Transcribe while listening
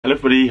Hello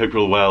everybody, hope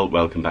you're all well.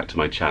 Welcome back to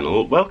my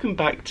channel. Welcome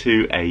back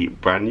to a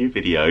brand new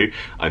video.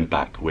 I'm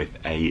back with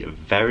a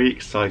very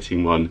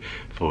exciting one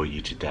for you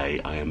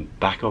today. I am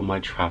back on my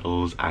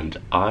travels and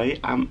I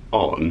am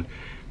on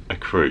a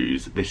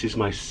cruise. This is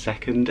my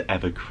second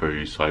ever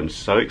cruise, so I'm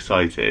so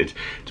excited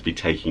to be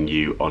taking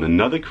you on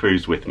another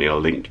cruise with me. I'll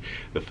link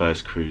the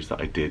first cruise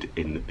that I did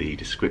in the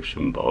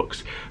description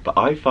box. But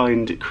I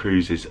find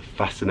cruises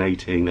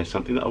fascinating. There's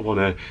something that I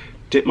want to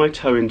dip my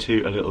toe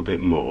into a little bit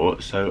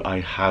more, so I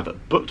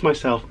have booked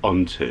myself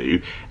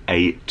onto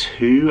a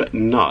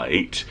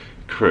 2-night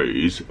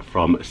cruise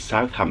from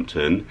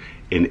Southampton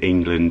in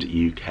England,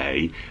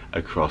 UK,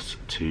 across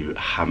to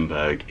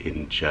Hamburg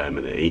in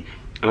Germany.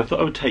 And I thought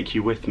I would take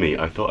you with me.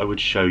 I thought I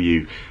would show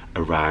you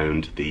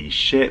around the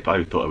ship.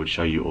 I thought I would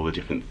show you all the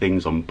different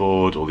things on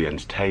board, all the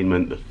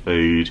entertainment, the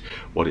food,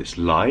 what it's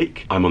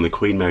like. I'm on the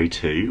Queen Mary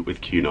 2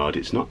 with Cunard.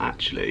 It's not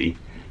actually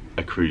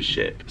a cruise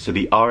ship. So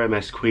the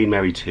RMS Queen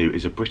Mary 2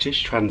 is a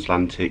British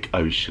transatlantic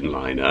ocean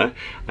liner,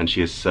 and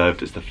she has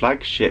served as the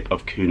flagship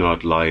of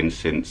Cunard Line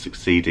since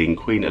succeeding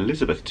Queen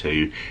Elizabeth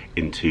II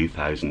in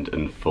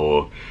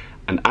 2004.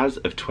 And as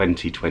of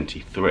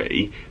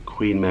 2023,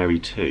 Queen Mary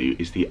 2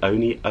 is the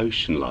only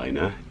ocean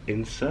liner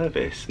in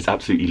service. There's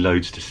absolutely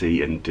loads to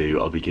see and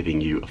do. I'll be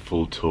giving you a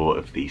full tour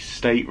of the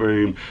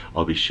stateroom.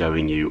 I'll be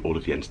showing you all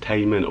of the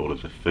entertainment, all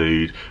of the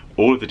food,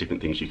 all of the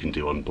different things you can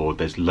do on board.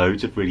 There's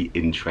loads of really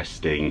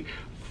interesting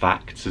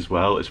facts as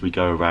well as we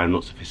go around,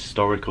 lots of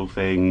historical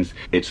things.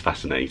 It's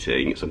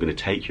fascinating, so I'm going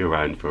to take you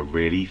around for a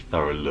really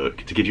thorough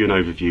look to give you an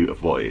overview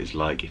of what it is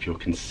like if you're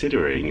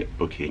considering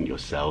booking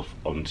yourself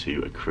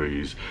onto a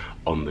cruise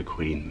on the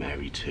Queen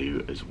Mary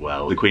 2 as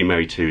well. The Queen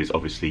Mary 2 is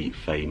obviously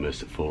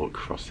famous for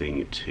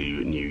crossing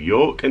to New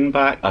York and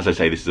back. As I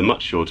say, this is a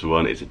much shorter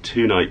one. It's a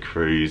 2-night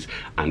cruise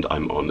and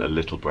I'm on a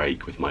little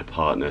break with my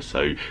partner,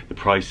 so the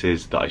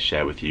prices that I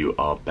share with you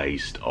are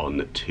based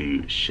on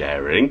 2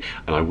 sharing,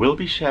 and I will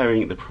be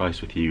sharing the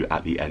price with you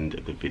at the end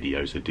of the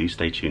video, so do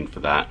stay tuned for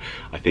that.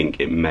 I think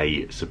it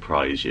may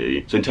surprise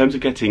you. So in terms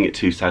of getting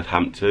to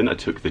Southampton, I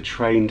took the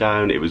train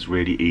down. It was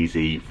really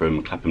easy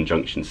from Clapham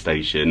Junction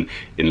station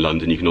in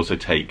London. You can also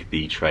take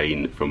the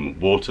train from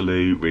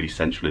Waterloo, really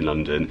central in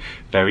London.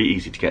 Very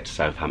easy to get to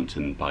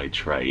Southampton by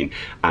train.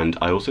 And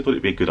I also thought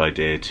it'd be a good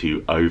idea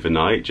to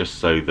overnight, just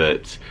so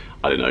that,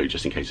 I don't know,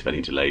 just in case of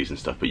any delays and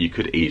stuff, but you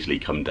could easily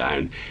come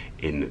down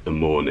in the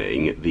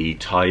morning. The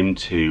time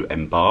to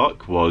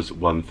embark was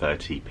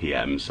 1:30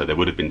 p.m, so there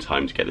would have been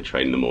time to get the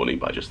train in the morning,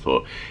 but I just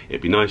thought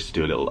it'd be nice to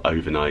do a little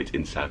overnight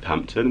in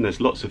Southampton. And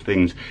there's lots of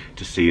things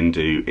to see and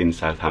do in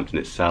Southampton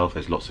itself.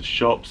 There's lots of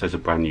shops, there's a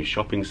brand new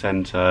shopping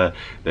centre,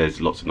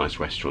 there's lots of nice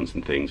restaurants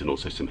and things, and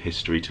also some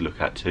history to look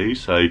at too.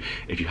 So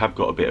if you have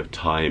got a bit of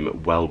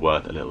time, well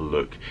worth a little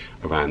look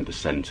around the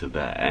centre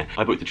there.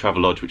 I booked the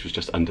Travelodge, which was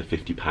just under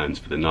 £50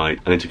 for the night,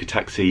 and then took a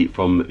taxi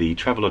from the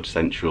Travelodge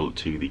Central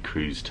to the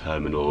cruise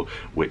terminal,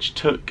 which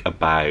took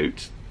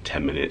about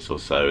 10 minutes or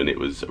so, and it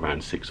was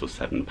around £6 or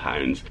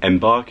 £7.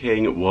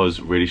 Embarking was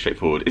really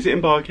straightforward. Is it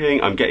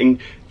embarking? I'm getting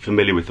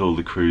familiar with all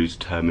the cruise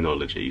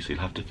terminology, so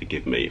you'll have to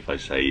forgive me if I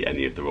say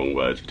any of the wrong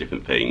words for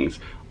different things.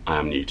 I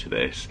am new to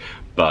this.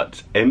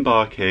 But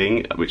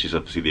embarking, which is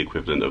obviously the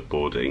equivalent of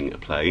boarding a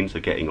plane, so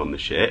getting on the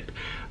ship,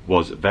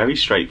 was very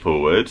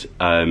straightforward.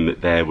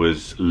 There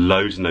was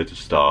loads and loads of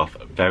staff,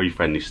 very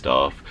friendly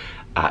staff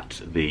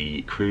at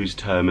the cruise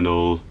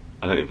terminal.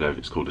 I don't even know if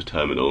it's called a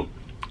terminal.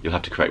 You'll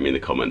have to correct me in the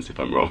comments if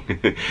I'm wrong.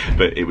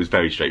 But it was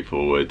very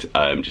straightforward,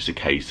 just a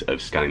case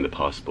of scanning the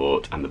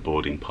passport and the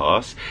boarding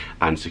pass,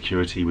 and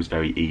security was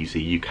very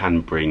easy. You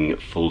can bring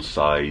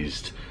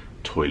full-sized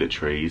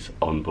toiletries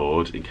on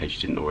board, in case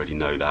you didn't already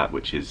know that,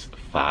 which is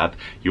fab.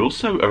 You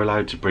also are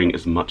allowed to bring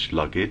as much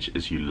luggage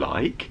as you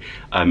like,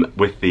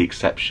 with the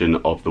exception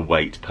of the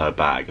weight per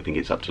bag. I think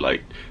it's up to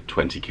like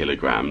 20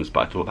 kilograms,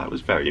 but I thought that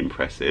was very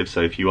impressive.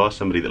 So if you are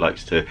somebody that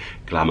likes to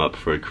glam up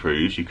for a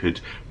cruise, you could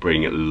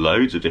bring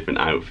loads of different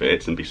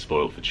outfits and be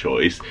spoiled for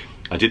choice.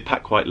 I did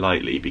pack quite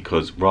lightly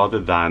because rather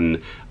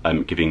than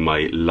giving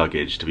my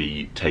luggage to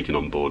be taken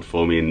on board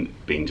for me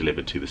and being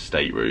delivered to the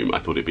stateroom, I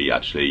thought it'd be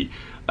actually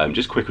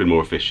just quicker and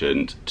more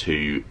efficient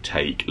to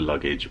take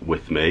luggage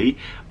with me,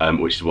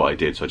 which is what I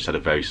did. So I just had a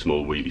very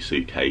small wheelie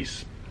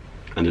suitcase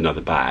and another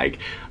bag,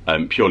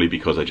 purely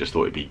because I just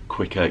thought it'd be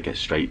quicker, get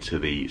straight to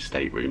the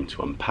stateroom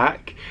to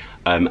unpack.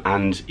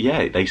 And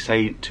yeah, they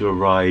say to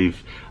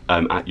arrive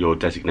at your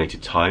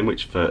designated time,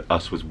 which for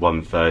us was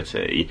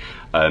 1:30.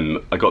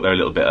 I got there a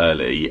little bit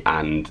early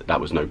and that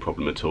was no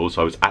problem at all.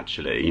 So I was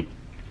actually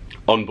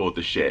on board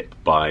the ship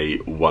by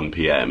 1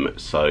 p.m.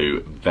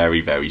 So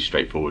very, very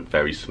straightforward,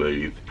 very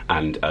smooth,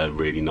 and a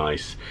really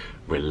nice,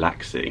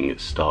 relaxing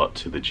start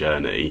to the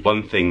journey.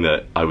 One thing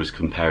that I was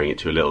comparing it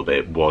to a little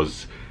bit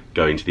was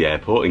going to the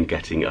airport and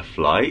getting a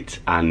flight,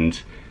 and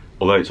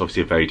although it's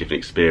obviously a very different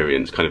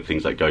experience, kind of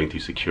things like going through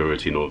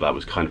security and all that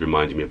was kind of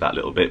reminding me of that a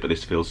little bit, but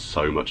this feels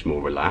so much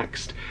more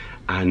relaxed,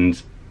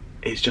 and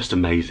it's just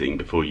amazing.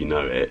 Before you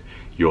know it,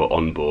 you're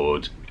on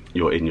board,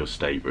 you're in your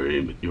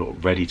stateroom, you're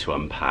ready to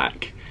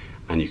unpack,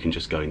 and you can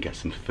just go and get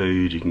some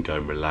food, you can go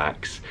and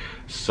relax.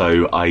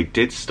 So I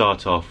did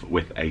start off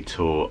with a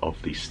tour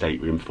of the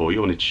stateroom for you.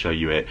 I wanted to show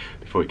you it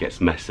before it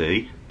gets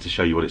messy, to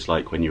show you what it's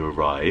like when you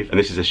arrive. And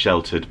this is a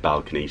sheltered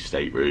balcony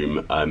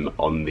stateroom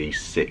on the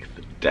 6th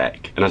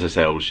deck. And as I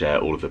say, I will share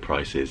all of the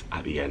prices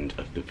at the end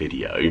of the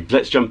video.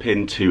 Let's jump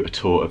into a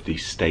tour of the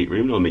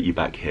stateroom and I'll meet you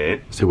back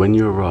here. So when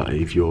you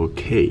arrive, your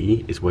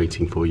key is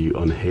waiting for you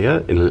on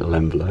here in a little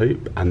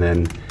envelope, and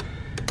then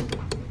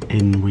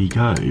in we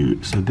go.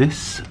 So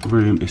this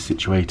room is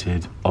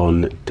situated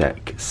on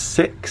deck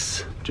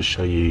 6. Just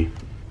show you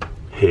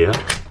here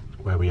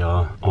where we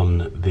are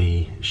on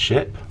the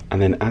ship.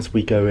 And then as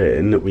we go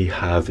in, we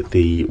have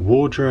the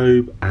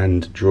wardrobe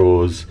and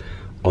drawers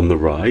on the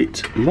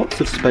right. Lots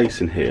of space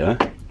in here.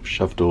 I've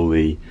shoved all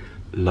the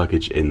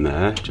luggage in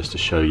there just to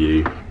show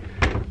you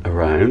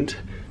around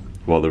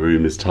while the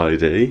room is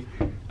tidy.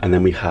 And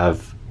then we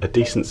have a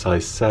decent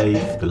sized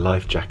safe. The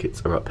life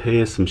jackets are up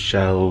here, some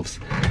shelves,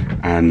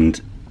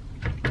 and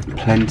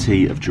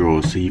plenty of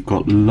drawers. So you've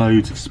got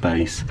loads of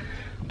space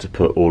to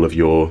put all of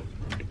your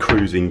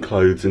cruising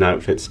clothes and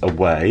outfits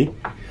away,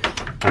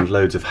 and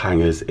loads of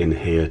hangers in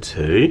here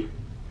too.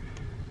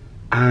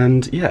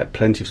 And yeah,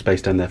 plenty of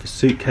space down there for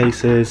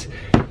suitcases.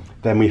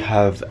 Then we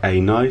have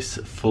a nice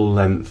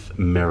full-length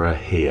mirror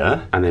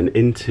here, and then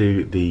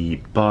into the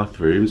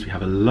bathrooms we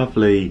have a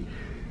lovely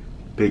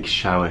big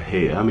shower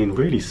here. I mean,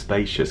 really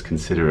spacious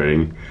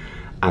considering.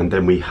 And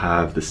then we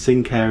have the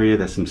sink area,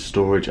 there's some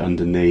storage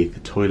underneath, the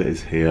toilet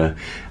is here,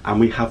 and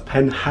we have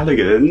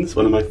Penhaligon's,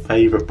 one of my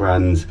favourite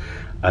brands,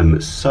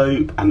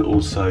 soap, and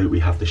also we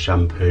have the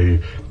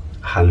shampoo,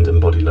 hand and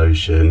body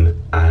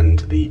lotion, and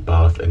the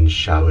bath and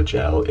shower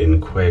gel in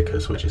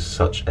Quercus, which is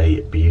such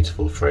a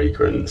beautiful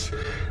fragrance.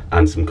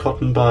 And some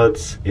cotton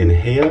buds in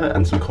here,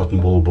 and some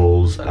cotton wool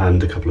balls,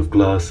 and a couple of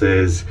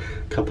glasses,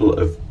 a couple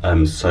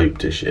of soap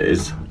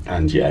dishes,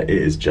 and yeah, it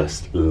is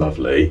just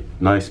lovely.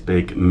 Nice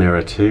big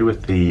mirror too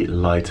with the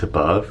light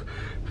above.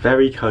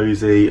 Very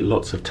cozy,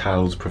 lots of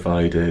towels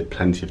provided,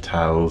 plenty of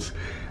towels,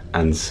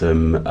 and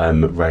some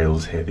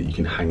rails here that you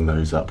can hang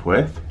those up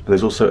with. And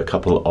there's also a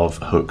couple of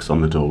hooks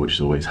on the door, which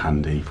is always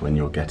handy for when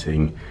you're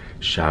getting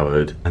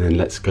showered. And then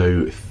let's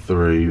go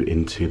through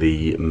into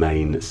the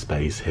main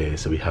space here.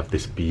 So we have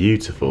this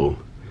beautiful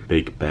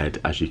big bed,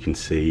 as you can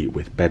see,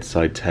 with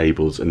bedside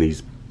tables and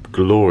these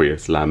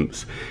glorious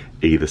lamps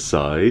either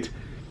side.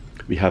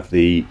 We have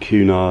the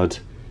Cunard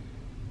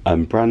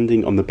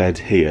branding on the bed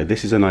here.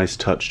 This is a nice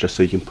touch just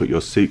so you can put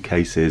your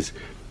suitcases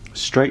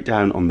straight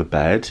down on the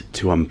bed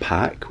to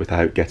unpack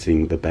without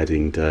getting the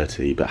bedding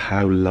dirty. But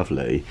how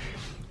lovely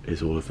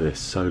is all of this?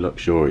 So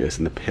luxurious,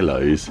 and the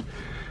pillows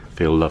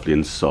feel lovely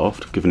and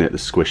soft. I've given it the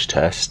squish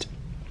test.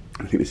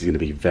 I think this is going to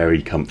be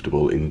very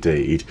comfortable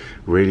indeed.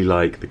 Really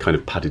like the kind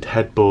of padded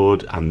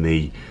headboard and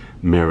the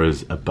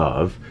mirrors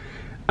above.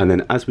 And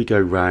then as we go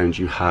round,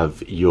 you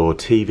have your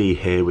TV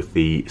here with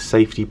the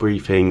safety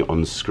briefing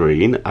on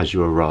screen as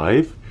you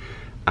arrive.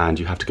 And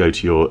you have to go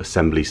to your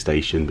assembly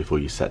station before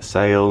you set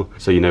sail,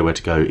 so you know where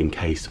to go in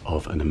case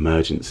of an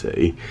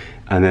emergency.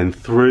 And then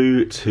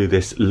through to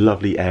this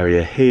lovely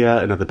area here,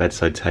 another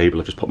bedside table.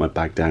 I've just put my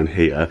bag down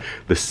here.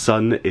 The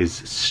sun is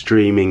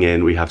streaming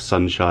in. We have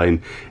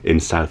sunshine in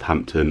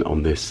Southampton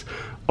on this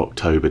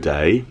October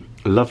day.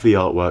 Love the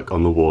artwork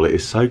on the wall. It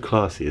is so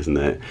classy, isn't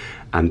it?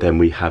 And then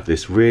we have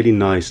this really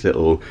nice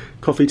little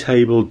coffee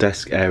table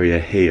desk area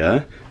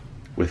here,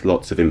 with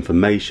lots of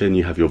information.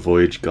 You have your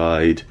voyage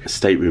guide,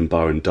 stateroom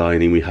bar and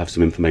dining. We have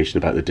some information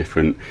about the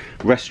different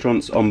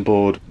restaurants on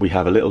board. We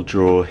have a little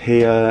drawer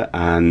here,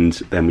 and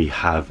then we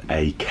have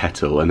a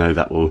kettle. I know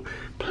that will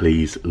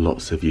please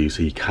lots of you.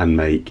 So you can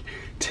make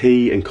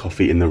tea and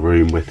coffee in the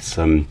room with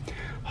some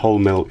whole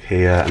milk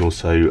here, and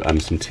also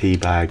some tea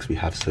bags. We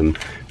have some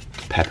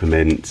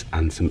peppermint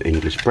and some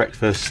English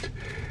breakfast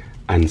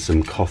and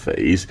some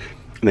coffees.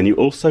 And then you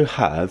also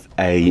have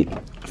a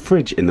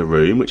fridge in the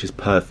room, which is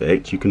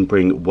perfect. You can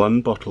bring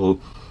 1 bottle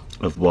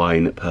of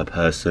wine per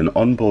person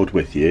on board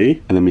with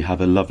you. And then we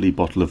have a lovely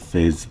bottle of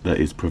fizz that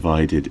is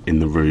provided in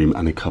the room,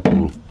 and a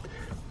couple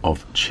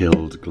of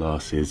chilled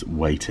glasses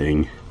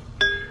waiting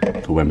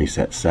for when we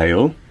set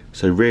sail.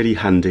 So really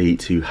handy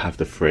to have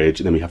the fridge.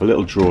 And then we have a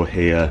little drawer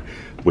here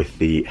with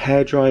the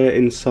hairdryer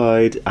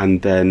inside.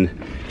 And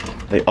then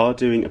they are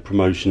doing a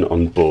promotion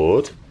on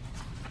board.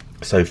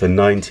 So for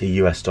 $90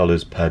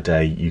 US per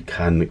day, you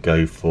can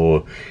go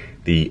for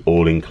the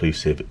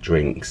all-inclusive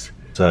drinks.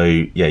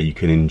 So yeah, you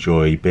can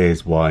enjoy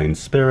beers, wines,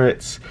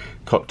 spirits,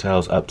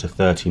 cocktails up to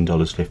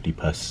 $13.50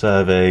 per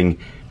serving,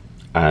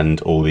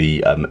 and all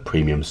the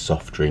premium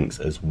soft drinks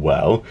as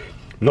well.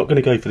 I'm not going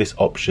to go for this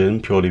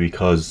option purely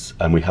because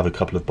we have a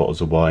couple of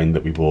bottles of wine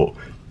that we brought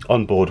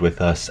on board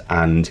with us,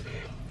 and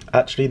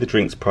actually the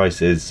drinks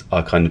prices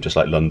are kind of just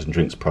like London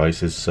drinks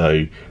prices.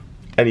 So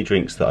any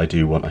drinks that I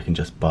do want, I can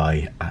just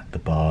buy at the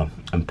bar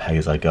and pay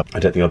as I go. I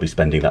don't think I'll be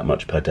spending that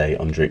much per day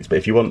on drinks, but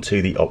if you want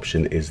to, the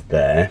option is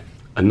there.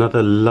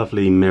 Another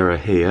lovely mirror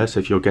here,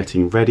 so if you're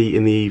getting ready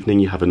in the evening,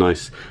 you have a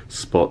nice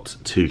spot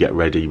to get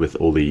ready with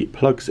all the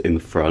plugs in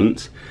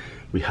front.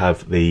 We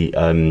have the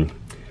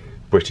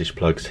British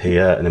plugs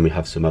here, and then we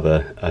have some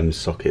other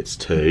sockets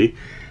too.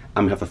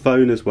 And we have the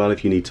phone as well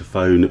if you need to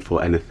phone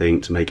for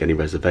anything, to make any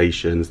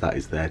reservations, that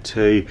is there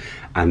too.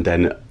 And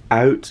then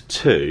out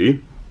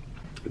to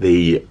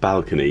the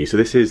balcony. So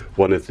this is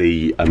one of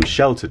the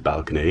sheltered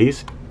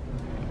balconies,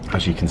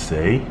 as you can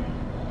see.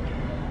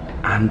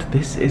 And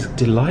this is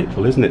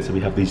delightful, isn't it? So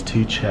we have these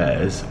 2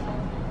 chairs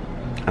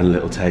and a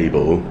little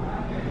table,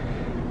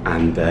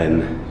 and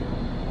then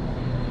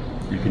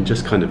you can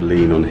just kind of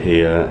lean on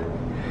here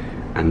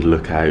and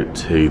look out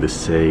to the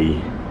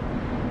sea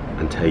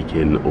and take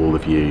in all the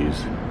views.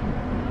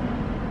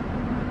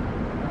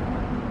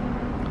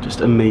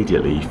 Just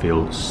immediately you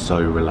feel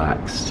so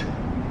relaxed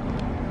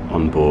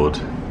on board.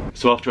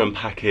 So after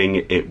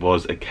unpacking, it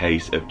was a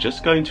case of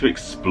just going to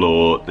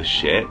explore the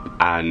ship,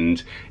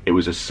 and it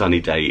was a sunny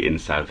day in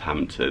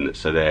Southampton,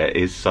 so there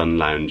is sun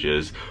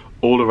lounges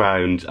all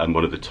around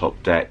one of the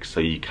top decks, so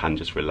you can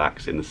just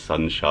relax in the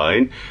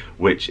sunshine,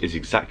 which is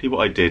exactly what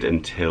I did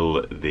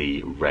until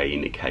the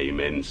rain came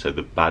in. So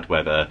the bad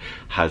weather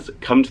has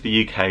come to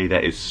the UK. There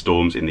is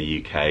storms in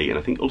the UK, and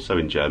I think also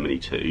in Germany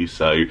too,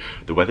 so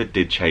the weather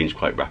did change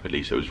quite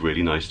rapidly, so it was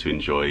really nice to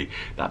enjoy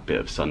that bit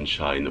of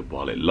sunshine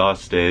while it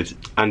lasted.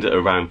 And at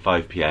around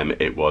 5 PM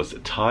it was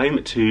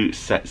time to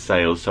set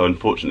sail. So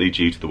unfortunately,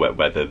 due to the wet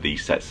weather, the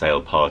set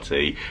sail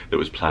party that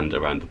was planned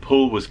around the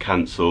pool was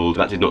cancelled.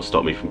 That did not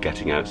stop me from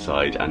getting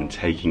outside and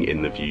taking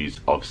in the views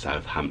of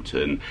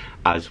Southampton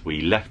as we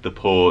left the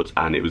port,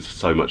 and it was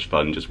so much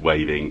fun just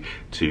waving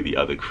to the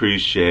other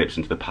cruise ships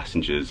and to the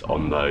passengers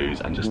on those,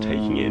 and just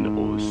taking in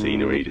all the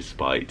scenery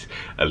despite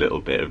a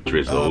little bit of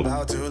drizzle.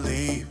 About to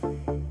leave,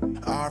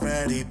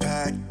 already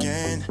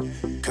packing,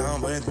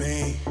 come with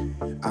me,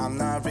 I'm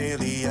not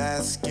really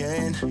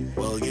asking,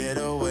 we'll get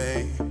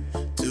away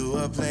to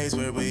a place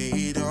where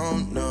we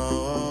don't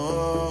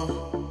know.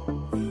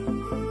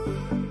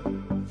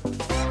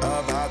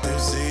 About to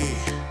see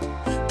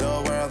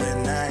the world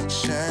in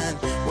action,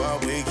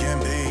 what we can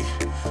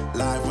be,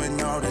 life with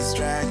no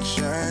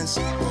distractions,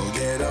 we'll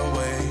get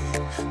away,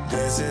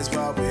 this is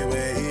what we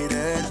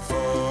waited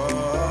for.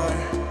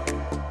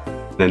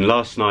 Then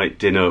last night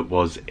dinner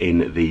was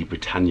in the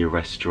Britannia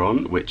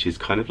restaurant, which is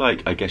kind of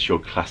like, I guess, your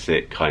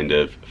classic kind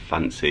of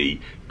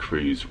fancy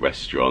cruise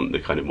restaurant, the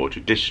kind of more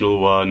traditional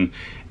one.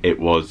 It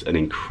was an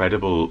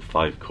incredible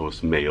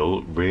 5-course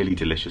meal, really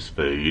delicious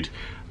food,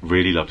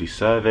 really lovely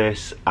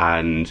service,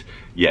 and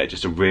yeah,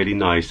 just a really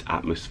nice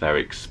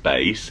atmospheric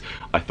space.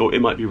 I thought it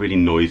might be really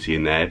noisy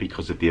in there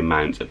because of the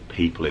amount of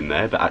people in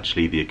there, but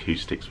actually the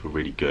acoustics were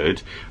really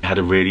good. It had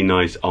a really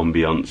nice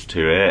ambiance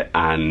to it,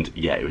 and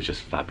yeah, it was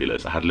just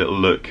fabulous. I had a little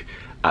look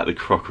at the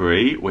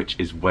crockery, which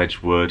is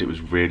Wedgwood. It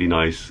was really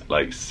nice,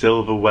 like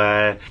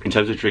silverware. In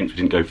terms of drinks, we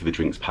didn't go for the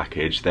drinks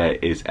package. There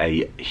is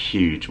a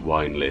huge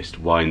wine list.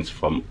 Wines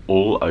from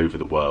all over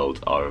the world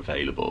are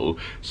available,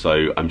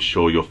 so I'm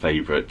sure your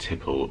favourite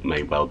tipple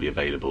may well be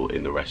available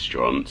in the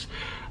restaurant.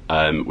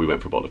 We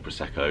went for a bottle of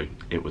Prosecco.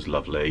 It was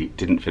lovely.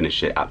 Didn't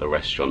finish it at the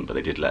restaurant, but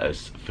they did let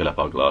us fill up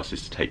our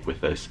glasses to take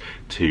with us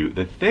to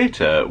the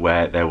theatre,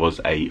 where there was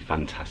a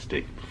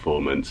fantastic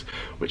performance,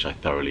 which I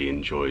thoroughly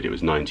enjoyed. It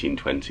was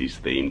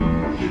 1920s themed.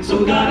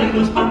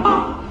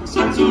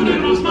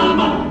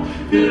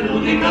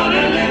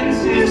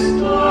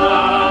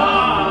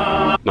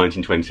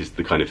 1920s is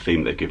the kind of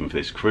theme they've given for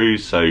this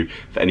cruise, so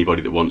for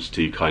anybody that wants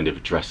to kind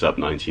of dress up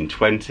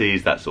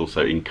 1920s, that's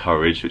also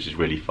encouraged, which is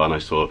really fun. I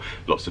saw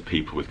lots of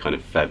people with kind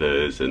of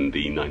feathers and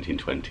the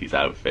 1920s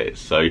outfits,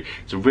 so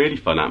it's a really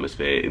fun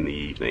atmosphere in the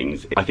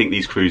evenings. I think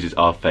these cruises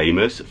are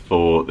famous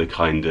for the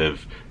kind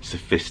of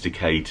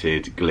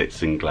sophisticated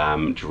glitz and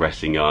glam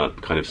dressing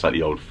up, kind of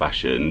slightly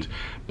old-fashioned,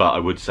 but I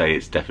would say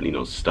it's definitely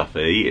not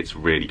stuffy. It's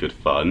really good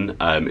fun.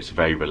 It's a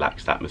very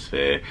relaxed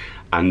atmosphere,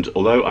 and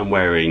although I'm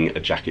wearing a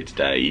jacket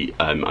today,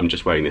 I'm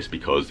just wearing this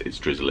because it's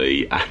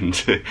drizzly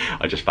and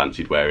I just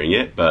fancied wearing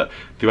it, but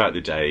throughout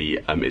the day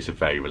it's a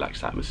very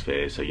relaxed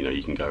atmosphere, so you know,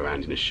 you can go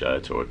around in a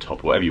shirt or a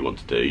top, whatever you want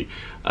to do.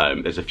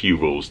 There's a few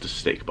rules to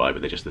stick by,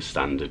 but they're just the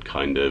standard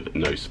kind of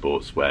no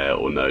sportswear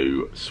or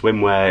no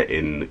swimwear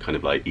in kind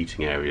of like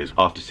eating areas.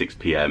 After 6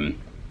 PM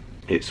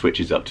it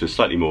switches up to a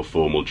slightly more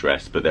formal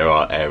dress, but there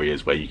are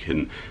areas where you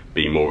can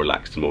be more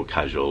relaxed and more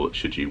casual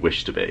should you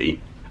wish to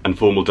be. And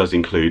formal does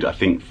include, I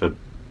think for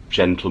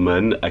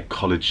gentlemen, a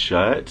collared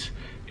shirt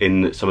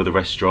in some of the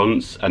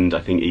restaurants, and I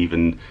think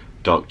even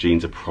dark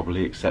jeans are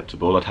probably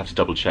acceptable. I'd have to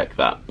double check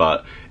that,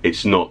 but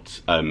it's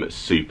not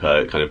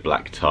super kind of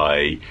black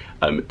tie,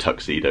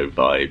 tuxedo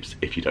vibes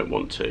if you don't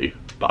want to.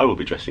 But I will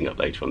be dressing up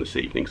later on this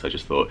evening, so I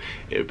just thought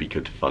it would be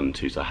good fun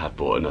too, so I have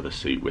brought another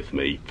suit with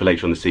me for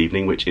later on this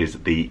evening, which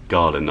is the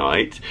gala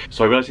night.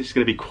 So I realise this is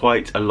going to be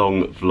quite a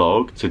long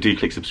vlog, so do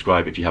click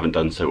subscribe if you haven't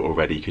done so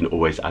already. You can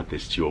always add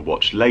this to your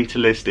watch later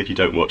list if you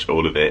don't watch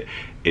all of it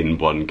in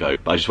one go.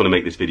 But I just want to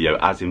make this video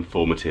as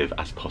informative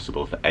as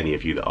possible for any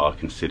of you that are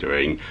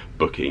considering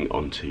booking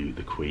onto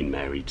the Queen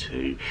Mary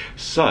 2.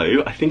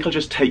 So I think I'll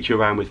just take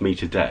you around with me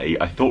today.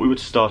 I thought we would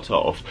start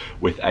off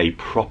with a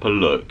proper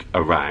look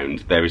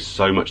around. There is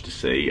so much to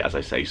see, as I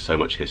say, so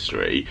much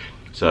history.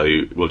 So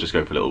we'll just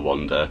go for a little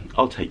wander.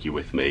 I'll take you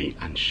with me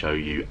and show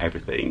you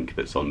everything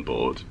that's on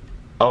board.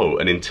 Oh,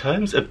 and in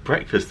terms of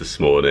breakfast this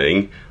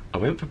morning, I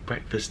went for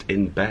breakfast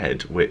in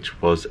bed,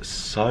 which was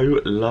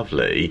so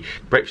lovely.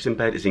 Breakfast in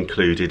bed is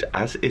included,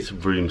 as is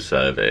room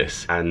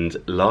service. And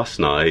last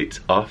night,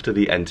 after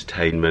the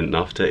entertainment,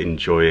 after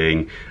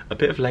enjoying a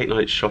bit of late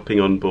night shopping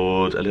on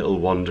board, a little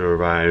wander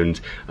around,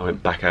 I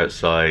went back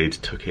outside,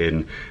 took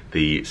in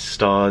the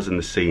stars and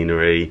the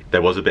scenery.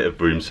 There was a bit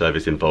of room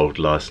service involved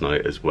last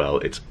night as well.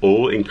 It's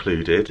all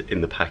included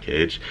in the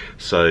package.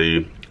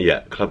 So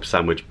yeah, club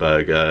sandwich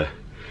burger,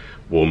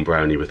 warm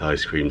brownie with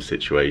ice cream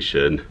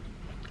situation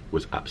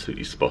was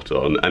absolutely spot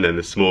on. And then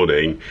this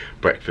morning,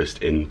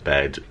 breakfast in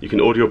bed. You can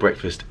order your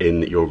breakfast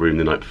in your room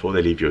the night before.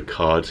 They leave you a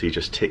card, so you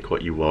just tick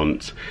what you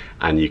want,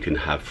 and you can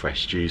have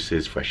fresh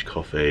juices, fresh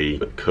coffee,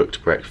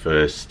 cooked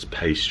breakfast,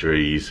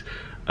 pastries,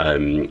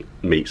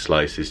 meat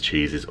slices,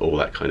 cheeses, all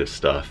that kind of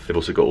stuff. They've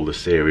also got all the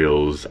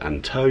cereals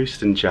and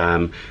toast and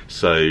jam,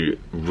 so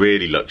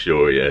really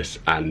luxurious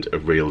and a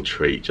real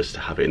treat just to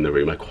have it in the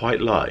room. I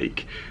quite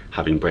like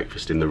having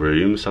breakfast in the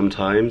room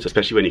sometimes,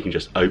 especially when you can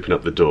just open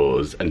up the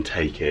doors and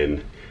take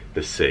in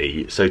the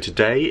sea. So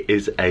today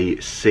is a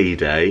sea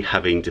day,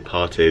 having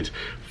departed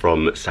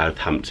from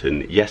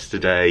Southampton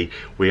yesterday.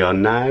 We are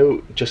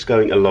now just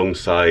going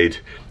alongside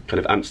kind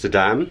of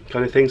Amsterdam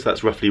kind of thing, so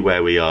that's roughly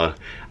where we are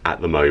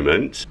at the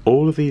moment.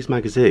 All of these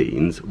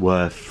magazines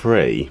were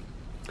free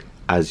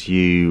as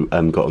you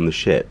got on the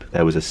ship.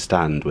 There was a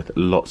stand with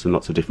lots and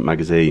lots of different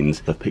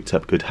magazines. I've picked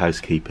up Good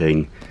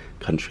Housekeeping,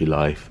 Country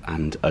Life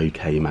and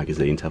OK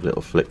magazine to have a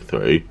little flick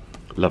through.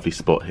 Lovely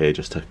spot here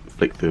just to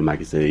flick through a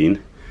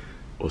magazine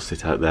or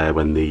sit out there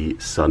when the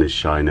sun is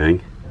shining.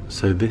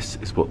 So this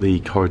is what the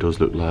corridors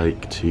look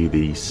like to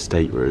the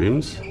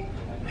staterooms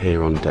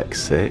here on deck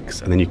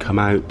 6, and then you come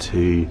out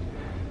to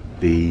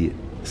the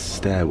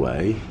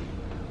stairway.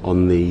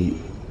 On the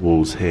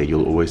walls here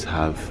you'll always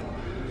have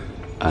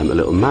a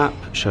little map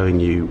showing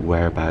you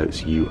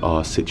whereabouts you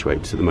are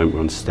situated. So at the moment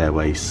we're on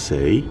stairway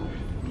C,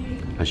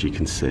 as you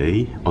can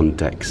see, on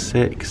deck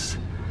 6,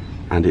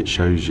 and it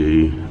shows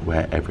you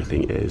where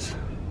everything is.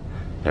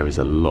 There is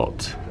a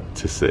lot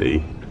to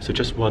see. So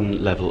just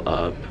one level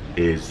up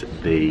is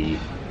the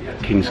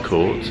King's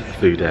Court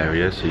food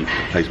area, so a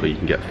place where you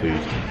can get food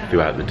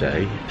throughout the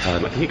day. I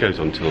think it goes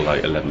on till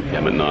like 11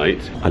 PM at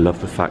night. I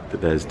love the fact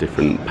that there's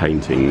different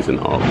paintings and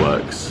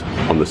artworks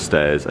on the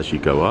stairs as you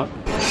go up.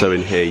 So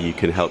in here you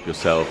can help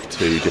yourself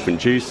to different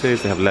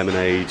juices. They have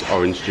lemonade,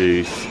 orange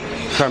juice,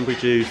 cranberry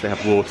juice, they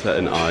have water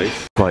and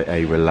ice. Quite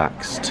a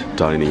relaxed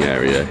dining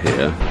area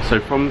here. So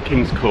from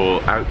King's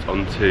Court out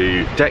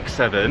onto deck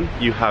 7,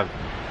 you have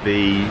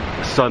the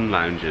sun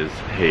lounges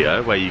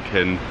here where you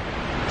can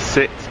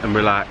sit and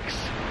relax,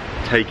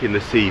 take in the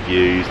sea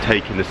views,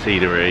 take in the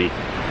scenery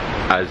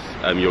as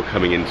you're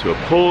coming into a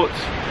port.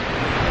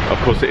 Of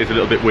course it is a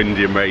little bit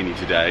windy and rainy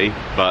today,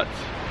 but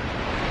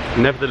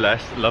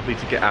nevertheless lovely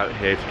to get out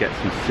here to get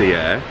some sea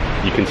air.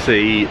 You can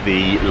see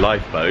the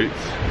lifeboats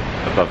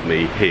above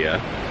me here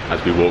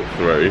as we walk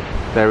through.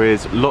 There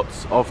is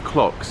lots of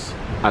clocks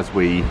as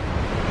we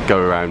go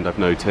around, I've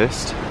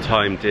noticed.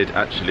 Time did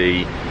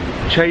actually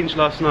change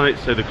last night,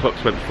 so the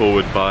clocks went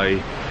forward by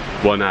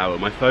 1 hour.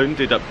 My phone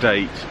did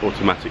update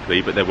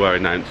automatically, but there were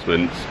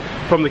announcements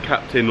from the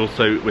captain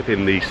also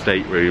within the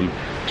stateroom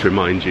to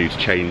remind you to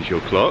change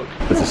your clock.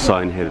 There's a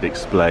sign here that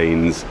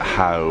explains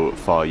how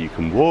far you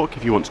can walk.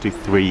 If you want to do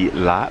 3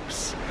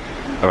 laps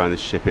around the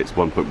ship, it's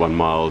 1.1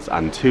 miles,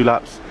 and 2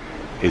 laps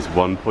is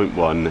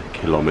 1.1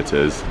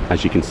 kilometers.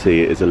 As you can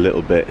see, it is a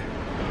little bit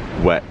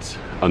wet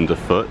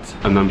underfoot,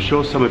 and I'm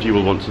sure some of you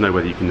will want to know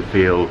whether you can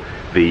feel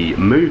the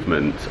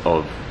movement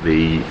of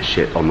the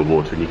ship on the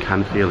water, and you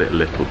can feel it a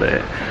little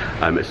bit,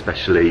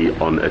 especially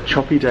on a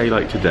choppy day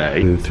like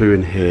today. And through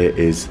in here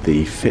is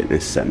the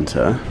fitness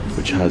centre,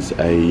 which has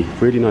a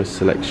really nice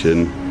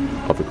selection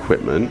of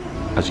equipment.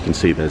 As you can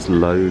see, there's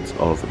loads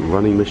of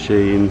running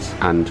machines,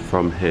 and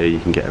from here you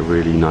can get a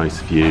really nice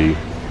view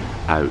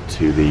out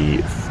to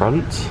the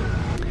front.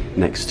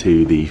 Next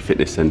to the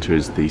fitness centre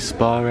is the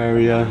spa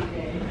area,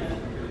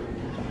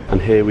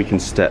 and here we can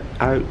step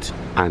out,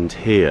 and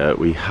here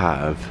we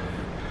have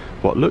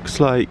what looks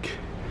like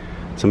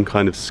some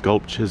kind of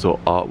sculptures or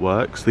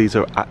artworks. These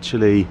are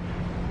actually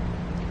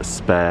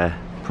spare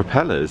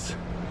propellers.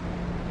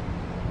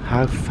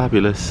 How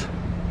fabulous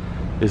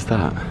is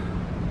that?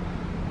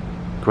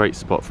 Great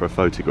spot for a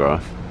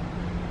photograph.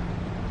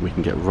 We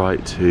can get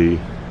right to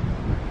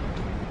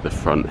the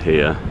front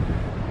here.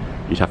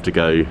 You'd have to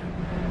go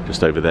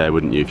just over there,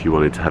 wouldn't you, if you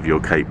wanted to have your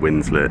Kate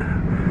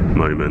Winslet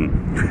moment.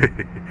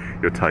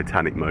 Your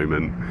Titanic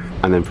moment.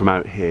 And then from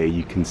out here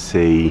you can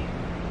see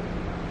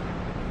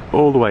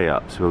all the way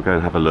up, so we'll go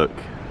and have a look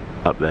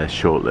up there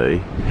shortly.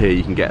 Here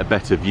you can get a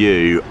better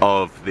view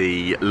of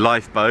the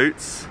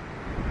lifeboats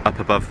up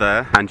above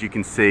there, and you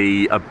can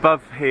see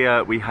above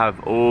here we have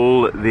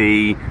all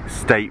the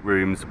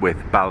staterooms with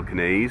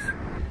balconies.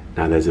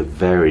 Now there's a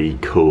very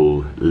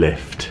cool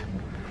lift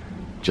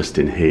just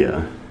in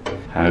here.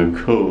 How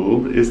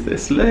cool is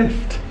this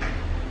lift?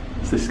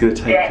 So this is going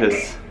to take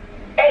us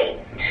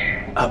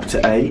up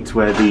to 8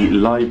 where the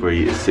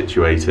library is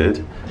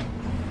situated.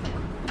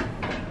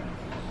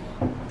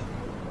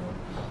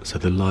 So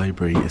the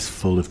library is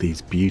full of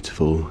these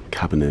beautiful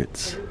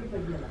cabinets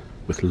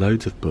with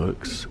loads of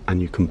books,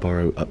 and you can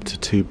borrow up to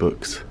 2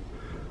 books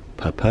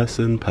per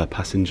person, per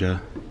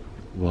passenger,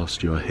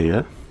 whilst you're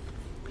here.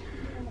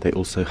 They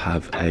also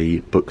have a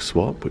book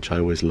swap, which I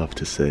always love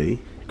to see.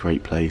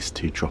 Great place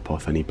to drop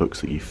off any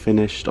books that you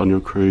finished on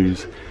your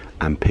cruise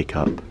and pick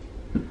up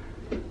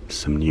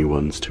some new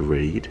ones to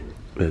read.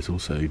 There's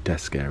also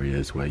desk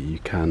areas where you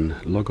can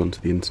log onto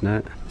the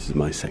internet. This is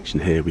my section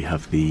here. We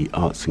have the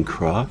arts and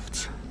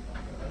crafts.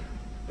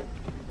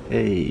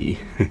 Hey!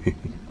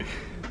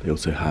 They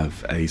also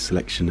have a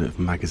selection of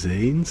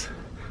magazines.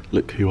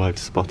 Look who I've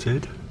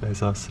spotted.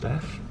 There's our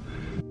Steph.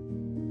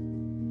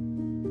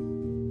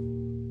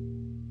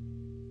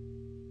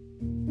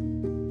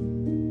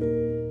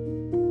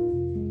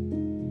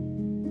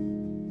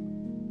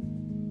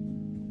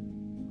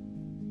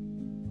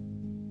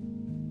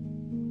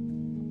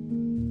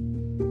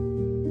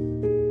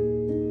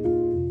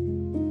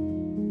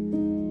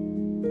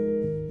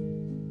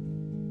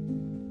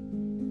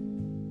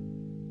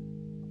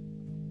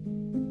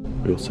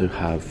 We also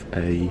have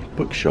a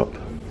bookshop.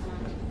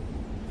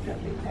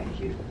 Lovely, thank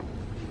you.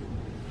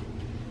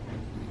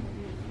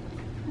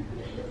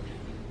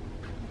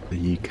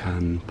 You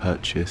can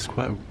purchase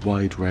quite a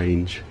wide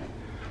range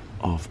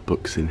of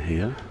books in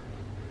here.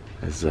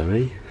 There's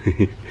Zoe.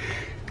 And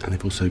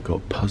they've also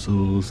got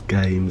puzzles,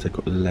 games, they've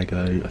got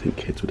Lego. I think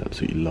kids would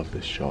absolutely love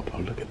this shop. Oh,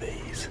 look at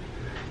these.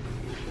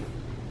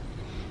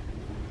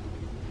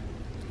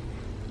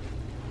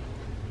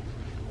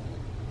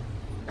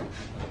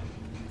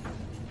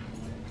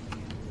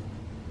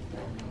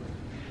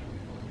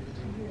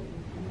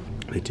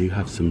 They do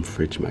have some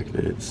fridge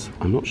magnets.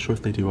 I'm not sure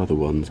if they do other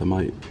ones. I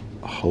might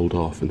hold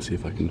off and see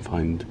if I can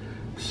find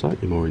a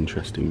slightly more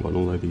interesting one,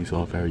 although these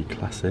are very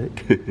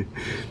classic.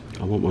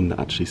 I want one that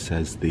actually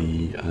says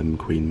the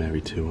Queen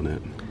Mary 2 on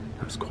it.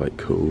 That's quite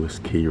cool, this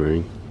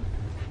keyring.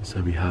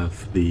 So we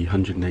have the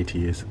 180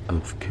 years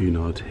of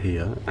Cunard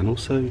here, and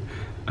also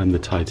the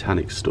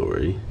Titanic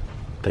story.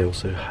 They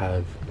also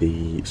have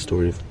the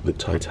story of the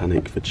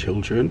Titanic for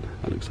children.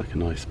 That looks like a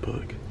nice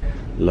book.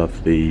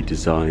 Love the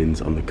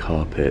designs on the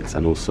carpets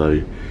and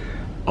also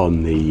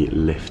on the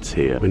lifts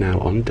here. We're now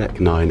on deck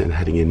 9 and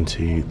heading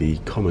into the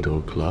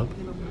Commodore Club,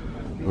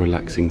 a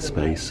relaxing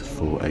space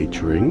for a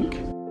drink.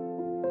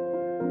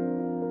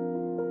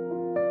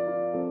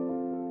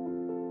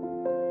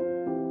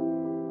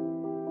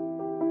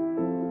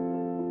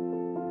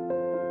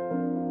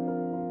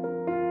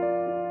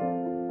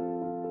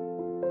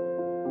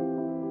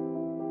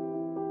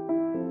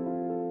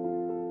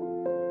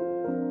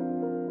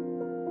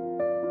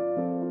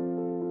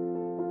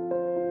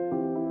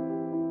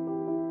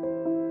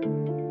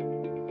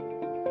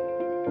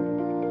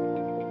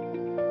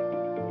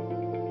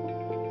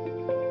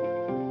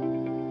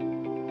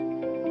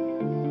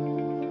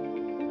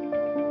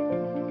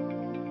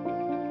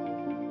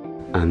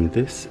 And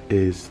this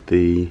is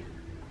the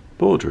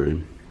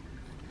boardroom.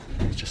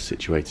 It's just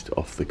situated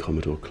off the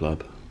Commodore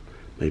Club.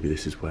 Maybe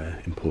this is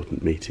where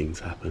important meetings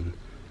happen.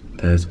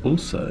 There's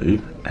also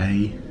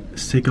a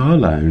cigar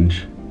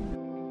lounge.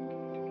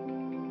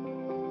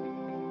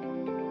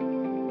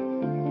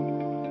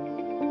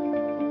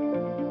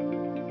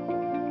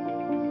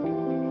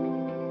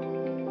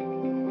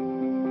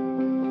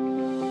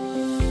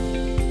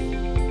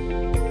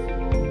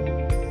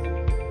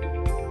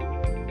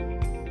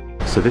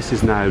 So this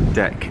is now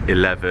deck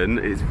 11.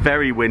 It's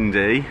very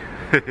windy.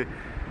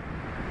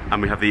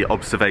 And we have the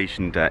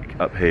observation deck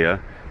up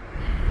here.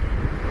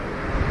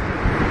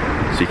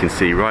 So you can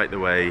see right the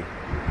way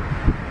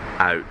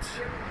out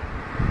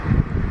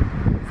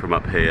from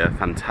up here.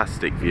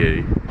 Fantastic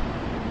view.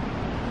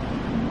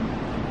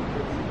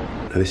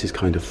 Now this is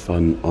kind of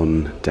fun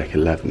on deck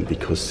 11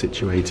 because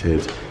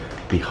situated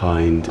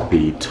behind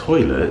the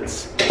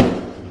toilets,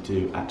 we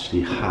do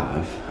actually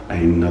have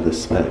another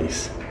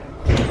space.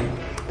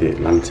 The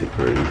Atlantic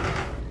room.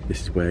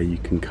 This is where you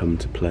can come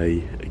to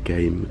play a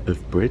game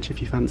of bridge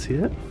if you fancy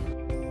it.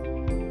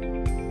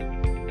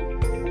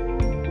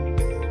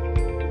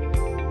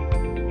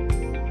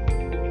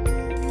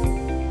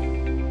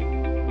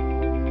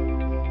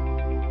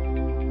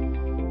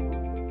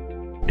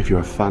 If you're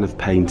a fan of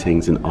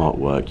paintings and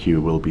artwork,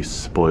 you will be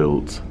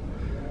spoilt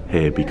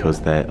here because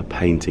there are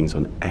paintings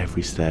on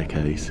every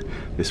staircase.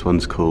 This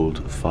one's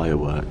called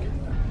Firework.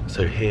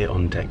 So here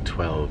on deck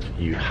 12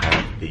 you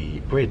have the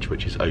bridge,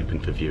 which is open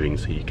for viewing,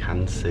 so you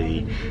can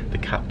see the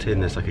captain.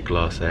 There's like a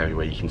glass area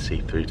where you can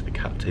see through to the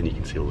captain. You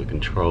can see all the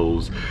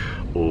controls,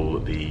 all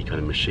the kind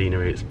of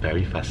machinery. It's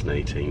very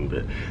fascinating,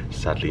 but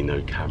sadly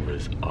no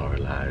cameras are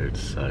allowed,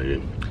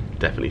 so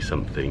definitely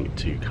something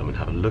to come and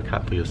have a look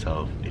at for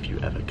yourself if you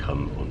ever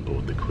come on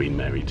board the Queen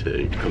Mary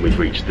 2. And we've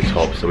reached the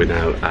top, so we're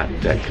now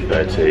at deck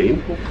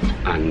 13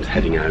 and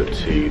heading out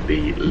to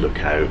the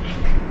lookout.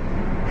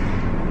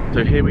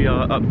 So here we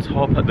are up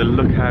top at the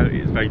lookout.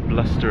 It's very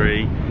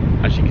blustery,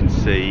 as you can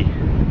see.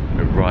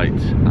 We're right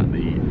at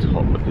the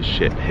top of the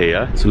ship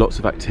here. So lots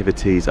of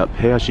activities up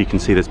here. As you can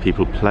see, there's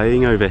people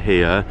playing over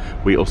here.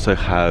 We also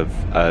have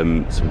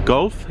some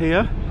golf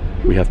here.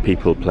 We have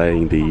people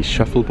playing the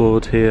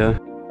shuffleboard here.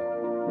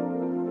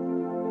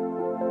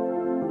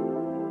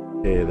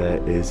 Here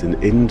there is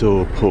an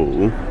indoor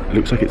pool. It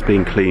looks like it's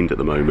being cleaned at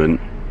the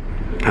moment.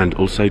 And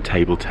also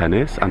table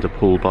tennis and a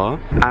pool bar.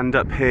 And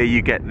up here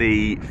you get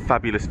the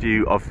fabulous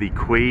view of the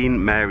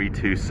Queen Mary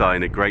II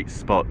sign, a great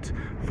spot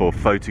for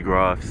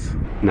photographs.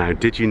 Now,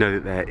 did you know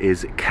that there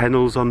is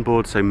kennels on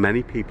board? So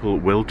many people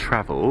will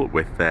travel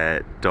with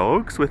their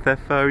dogs, with their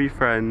furry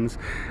friends,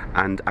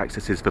 and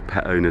access is for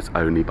pet owners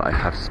only, but I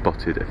have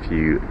spotted a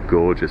few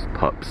gorgeous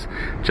pups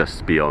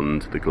just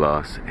beyond the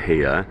glass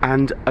here.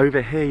 And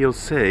over here you'll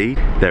see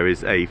there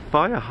is a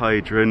fire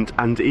hydrant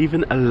and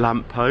even a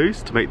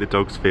lamppost to make the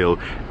dogs feel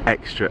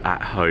extra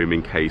at home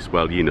in case,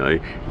 well, you know,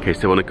 in case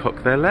they want to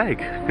cock their leg.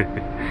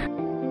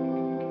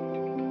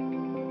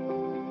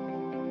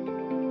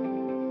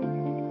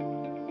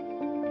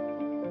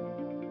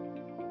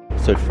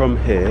 So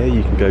from here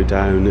you can go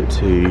down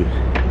to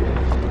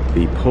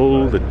the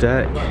pool, the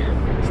deck.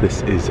 So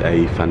this is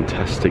a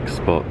fantastic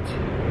spot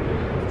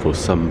for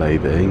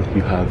sunbathing.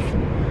 You have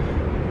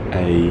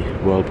a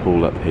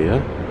whirlpool up here.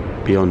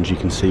 Beyond you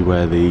can see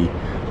where the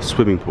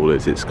swimming pool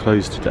is. It's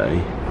closed today.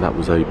 That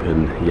was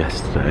open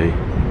yesterday.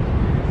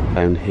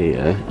 Down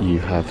here you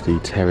have the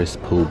terrace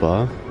pool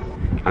bar,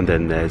 and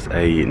then there's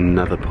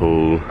another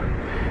pool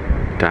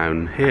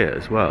down here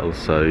as well.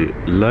 So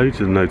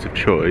loads and loads of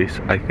choice.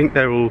 I think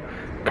they're all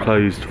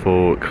closed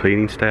for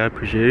cleaning today, I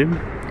presume,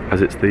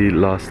 as it's the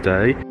last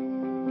day.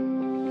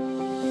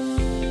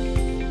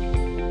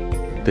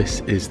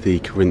 This is the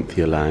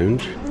Corinthia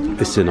Lounge.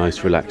 This is a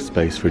nice relaxed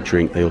space for a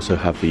drink. They also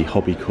have the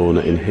hobby corner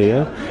in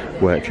here,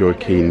 where if you're a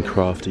keen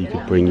crafter you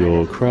could bring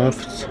your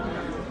crafts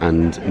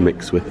and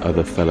mix with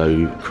other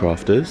fellow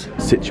crafters.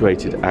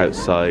 Situated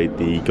outside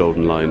the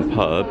Golden Lion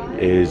pub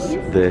is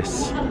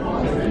this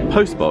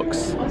post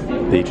box,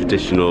 the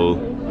traditional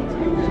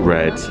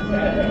red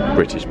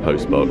British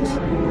post box.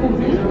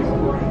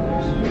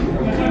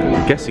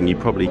 I'm guessing you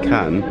probably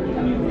can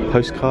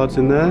postcards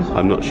in there,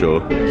 I'm not sure.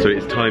 So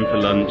it's time for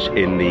lunch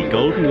in the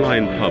Golden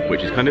Lion pub,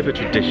 which is kind of a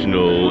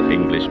traditional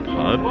English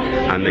pub,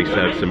 and they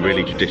serve some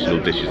really traditional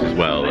dishes as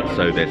well.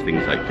 So there's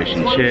things like fish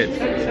and chips,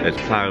 there's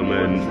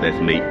ploughmans, there's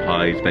meat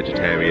pies,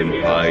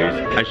 vegetarian pies.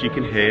 As you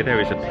can hear,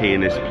 there is a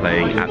pianist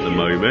playing at the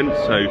moment,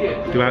 so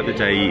throughout the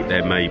day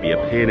there may be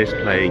a pianist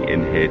playing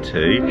in here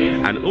too.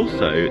 And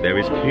also there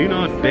is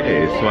Cunard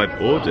beers, so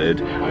I've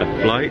ordered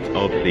a flight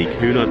of the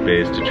Cunard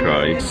beers to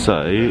try.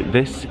 So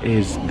this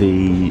is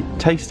the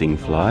tasting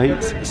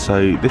flight.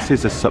 So this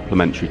is a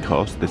supplementary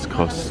cost. This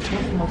cost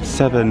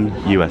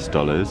 $7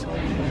 US.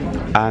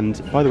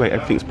 And by the way,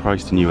 everything's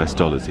priced in US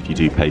dollars if you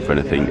do pay for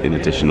anything in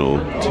additional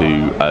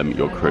to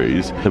your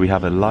cruise. So we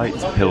have a light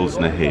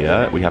Pilsner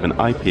here, we have an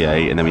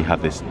IPA, and then we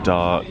have this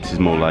dark, this is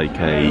more like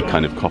a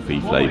kind of coffee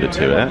flavour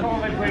to it.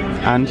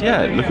 And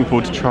yeah, looking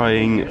forward to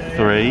trying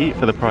 3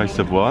 for the price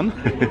of 1.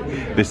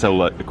 This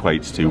all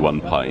equates to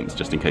 1 pint,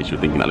 just in case you're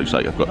thinking that looks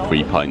like I've got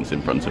 3 pints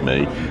in front of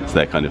me. So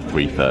they're kind of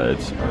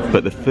 3/3.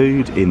 But the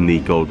food in the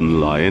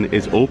Golden Lion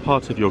is all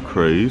part of your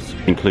cruise,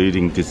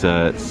 including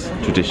desserts,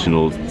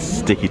 traditional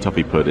sticky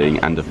toffee pudding,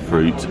 and a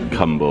fruit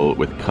cumble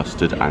with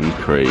custard and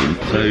cream.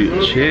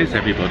 So cheers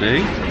everybody.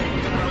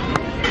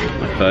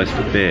 My first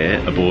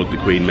beer aboard the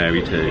Queen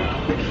Mary II.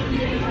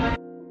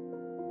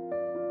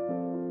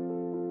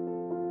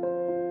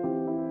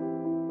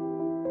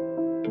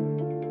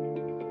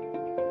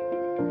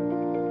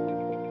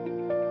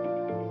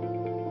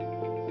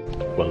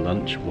 Well,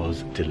 lunch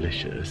was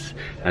delicious.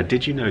 Now,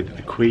 did you know that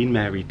the Queen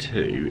Mary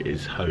II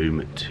is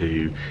home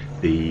to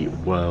the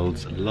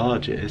world's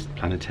largest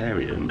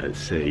planetarium at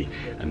sea?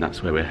 And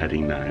that's where we're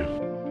heading now.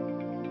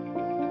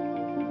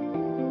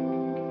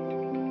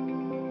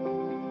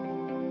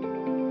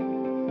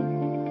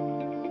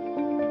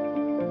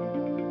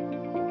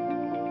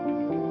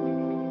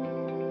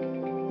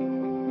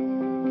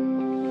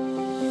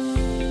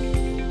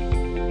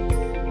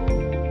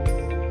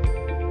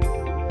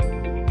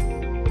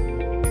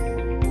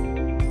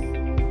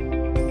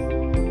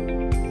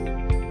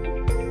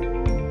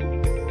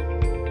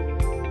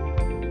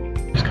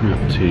 Coming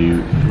up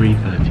to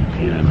 3:30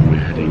 PM and we're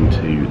heading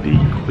to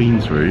the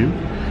Queen's Room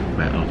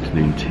where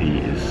afternoon tea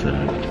is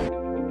served.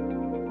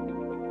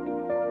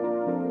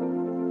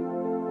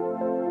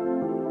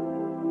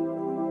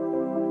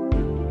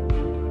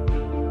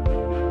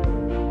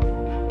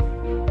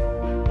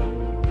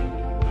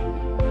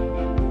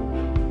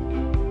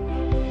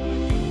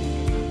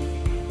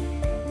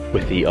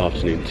 With the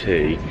afternoon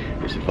tea,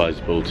 it's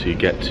advisable to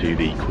get to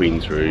the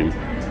Queen's Room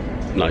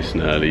nice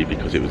and early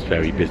because it was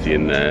very busy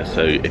in there.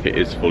 So if it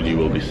is full, you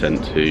will be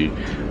sent to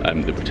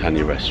the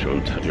Britannia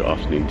restaurant to have your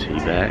afternoon tea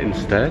there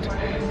instead.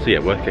 So yeah,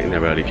 worth getting there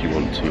early if you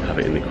want to have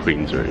it in the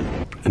Queen's Room.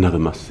 Another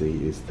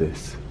must-see is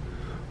this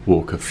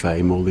Walk of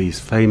Fame, all these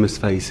famous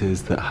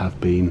faces that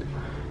have been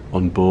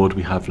On board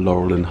we have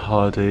Laurel and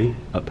Hardy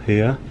up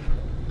here,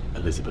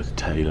 Elizabeth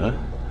Taylor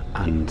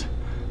and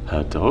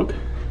her dog,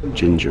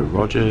 Ginger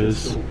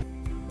Rogers.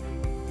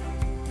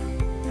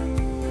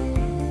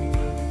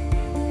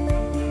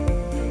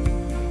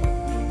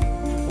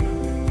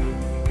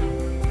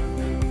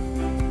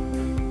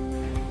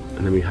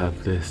 And then we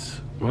have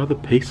this rather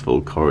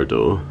peaceful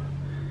corridor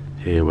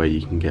here where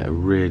you can get a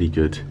really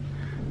good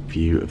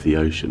view of the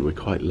ocean. We're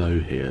quite low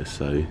here,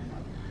 so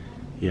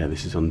yeah,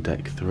 this is on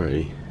deck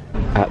 3.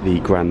 At the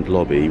grand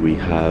lobby we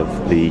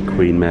have the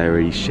Queen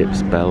Mary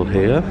ship's bell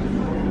here,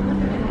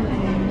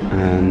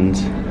 and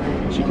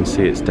as you can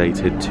see it's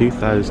dated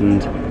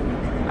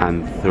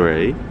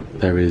 2003.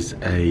 There is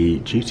a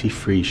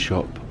duty-free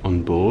shop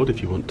on board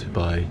if you want to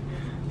buy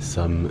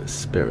some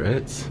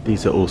spirits.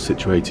 These are all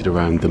situated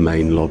around the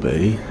main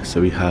lobby,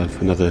 so we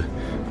have another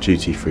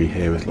duty-free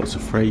here with lots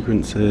of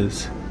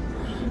fragrances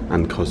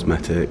and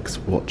cosmetics,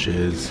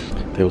 watches.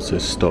 They also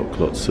stock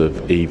lots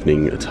of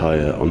evening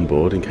attire on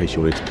board in case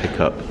you wanted to pick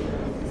up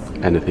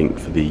anything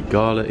for the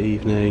gala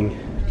evening,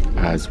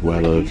 as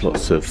well as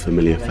lots of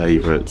familiar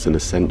favourites and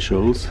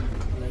essentials,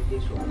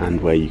 and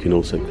where you can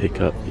also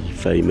pick up the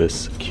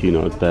famous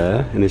Cunard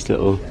bear in his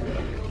little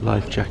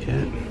life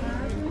jacket.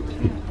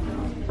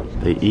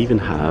 They even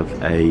have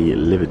a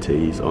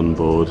Liberties on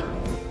board.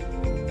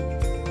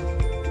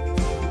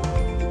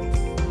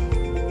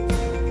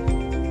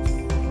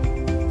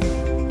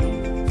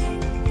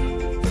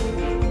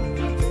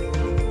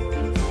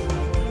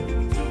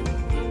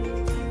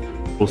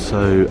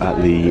 Also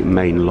at the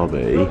main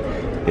lobby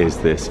is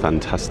this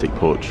fantastic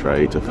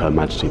portrait of Her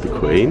Majesty the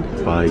Queen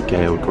by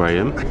Gail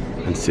Graham,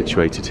 and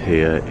situated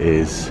here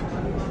is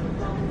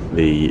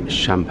the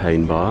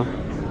champagne bar,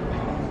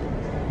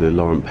 the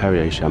Laurent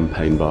Perrier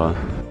champagne bar.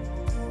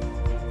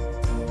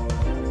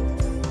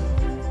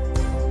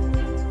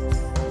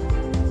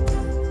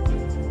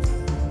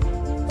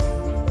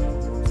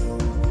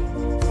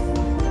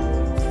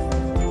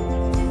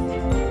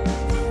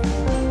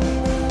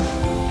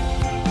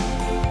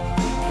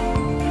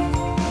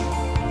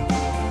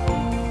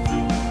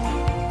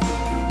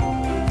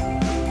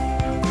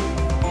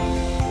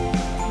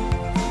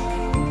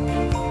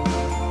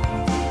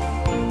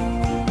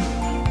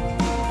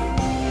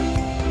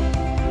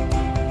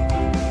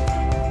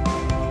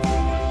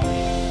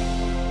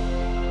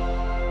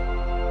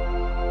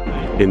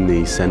 In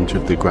the centre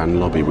of the grand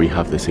lobby we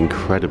have this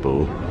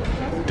incredible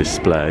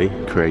display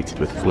created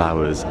with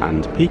flowers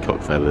and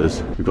peacock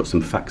feathers. We've got some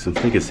facts and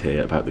figures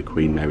here about the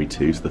Queen Mary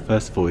 2. So the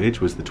first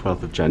voyage was the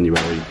 12th of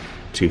January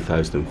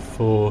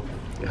 2004.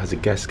 It has a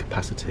guest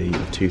capacity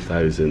of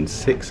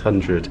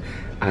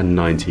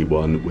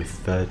 2,691 with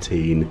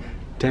 13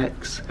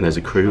 decks, and there's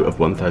a crew of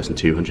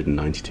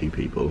 1,292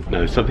 people.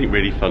 Now, something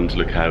really fun to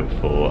look out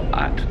for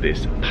at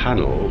this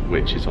panel,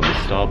 which is on the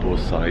starboard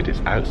side.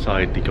 It's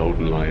outside the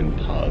Golden Lion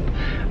pub,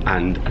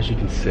 and as you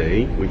can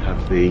see we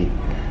have the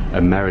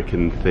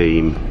American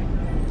theme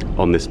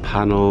on this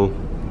panel,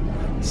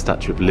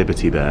 Statue of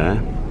Liberty there.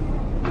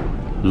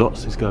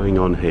 Lots is going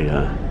on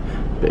here,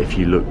 but if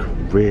you look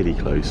really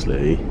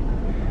closely,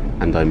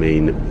 and I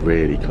mean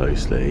really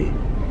closely,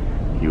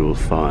 you will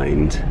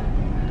find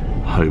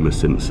Homer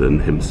Simpson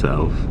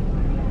himself.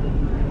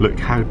 Look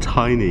how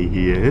tiny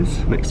he is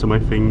next to my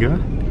finger.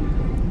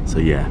 So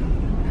yeah,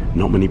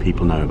 not many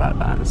people know about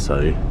that,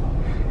 so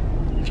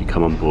if you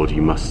come on board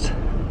you must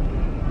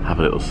have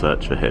a little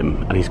search for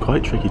him, and he's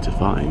quite tricky to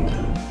find.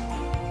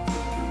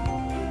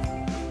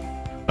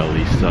 Well,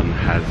 the sun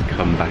has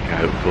come back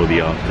out for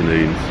the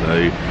afternoon,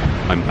 so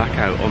I'm back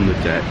out on the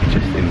deck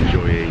just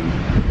enjoying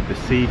the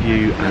sea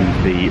view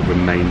and the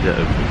remainder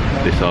of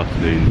this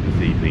afternoon's,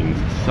 this evening's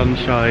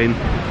sunshine.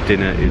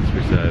 Dinner is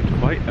reserved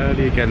quite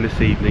early again this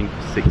evening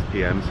for 6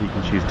 PM, so you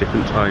can choose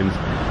different times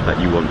that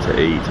you want to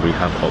eat. We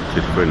have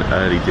opted for an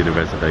early dinner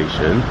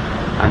reservation,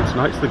 and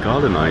tonight's the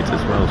gala night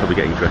as well, so I'll be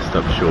getting dressed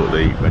up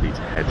shortly, ready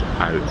to head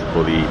out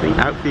for the evening.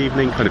 Out for the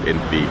evening, kind of in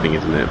for the evening,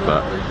 isn't it?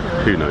 But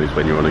who knows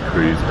when you're on a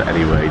cruise. But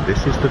anyway,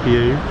 this is the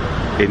view.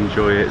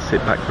 Enjoy it,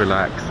 sit back,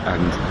 relax,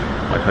 and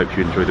I hope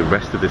you enjoy the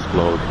rest of this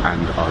vlog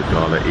and our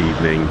gala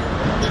evening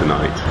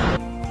tonight.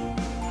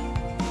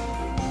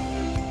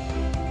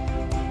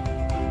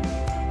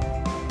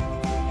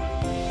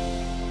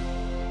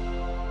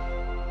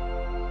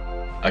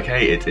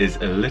 Okay, it is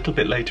a little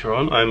bit later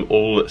on. I'm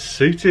all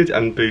suited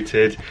and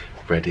booted,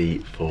 ready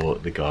for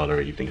the gala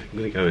evening. I'm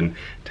going to go and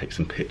take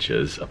some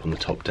pictures up on the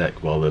top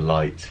deck while the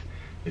light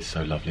is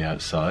so lovely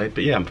outside.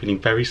 But yeah, I'm feeling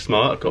very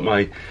smart. I've got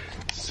my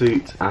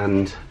suit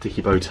and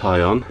dicky bow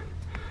tie on.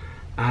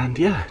 And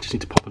yeah, just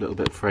need to pop a little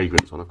bit of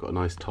fragrance on. I've got a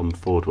nice Tom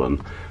Ford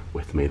one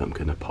with me that I'm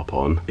going to pop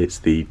on. It's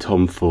the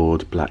Tom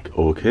Ford Black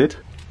Orchid.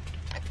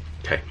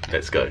 Okay,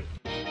 let's go.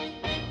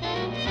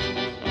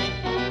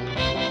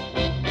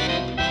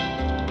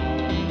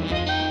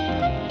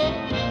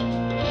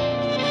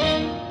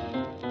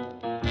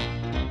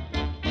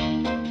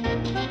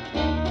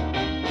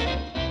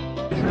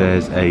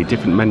 there's a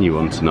different menu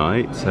on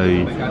tonight. So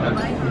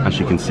as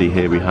you can see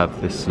here, we have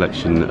this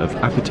selection of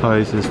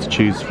appetizers to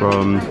choose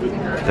from.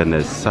 Then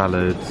there's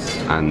salads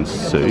and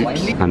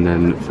soups. And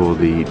then for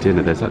the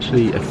dinner, there's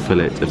actually a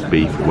fillet of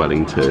beef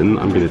Wellington.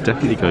 I'm going to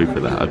definitely go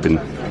for that. I've been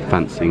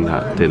fancying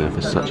that dinner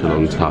for such a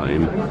long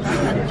time.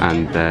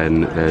 And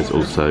then there's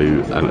also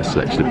a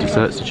selection of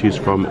desserts to choose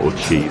from, or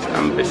cheese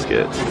and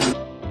biscuits.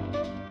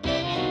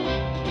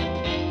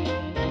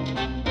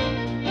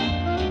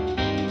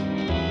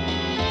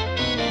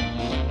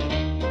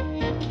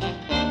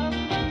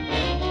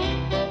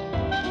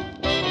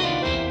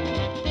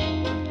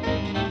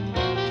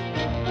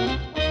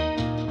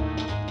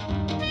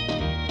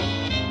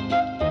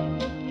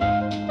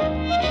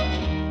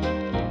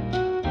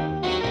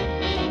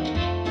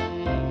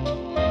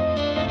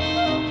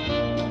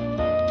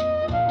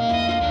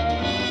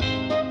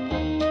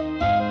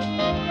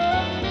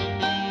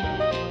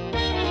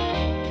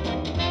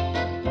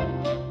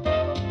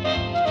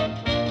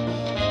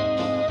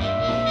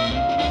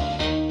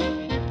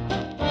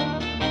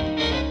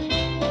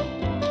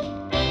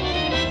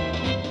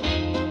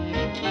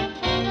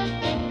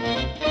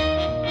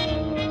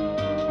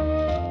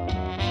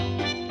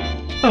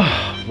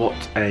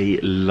 What a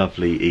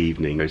lovely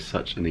evening. There's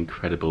such an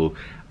incredible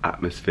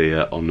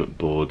atmosphere on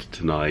board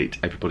tonight.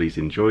 Everybody's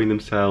enjoying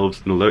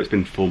themselves, and although it's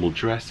been formal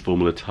dress,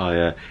 formal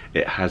attire,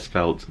 it has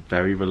felt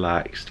very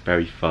relaxed,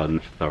 very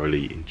fun.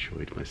 Thoroughly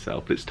enjoyed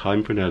myself. But it's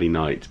time for an early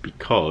night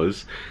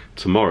because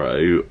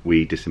tomorrow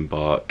we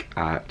disembark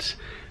at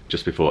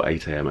just before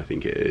 8 AM I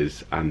think it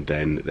is, and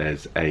then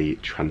there's a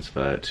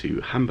transfer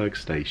to Hamburg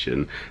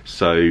station.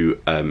 So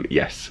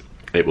yes,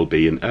 it will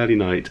be an early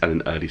night and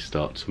an early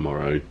start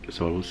tomorrow.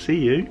 So I will see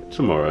you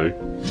tomorrow.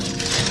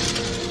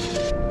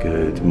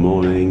 Good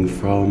morning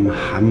from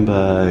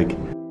Hamburg.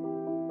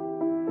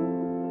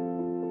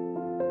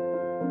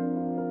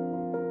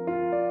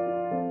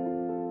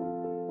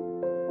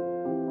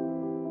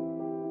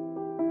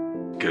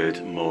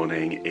 Good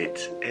morning.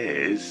 It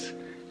is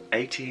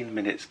 18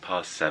 minutes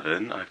past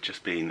 7. I've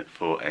just been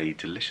for a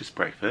delicious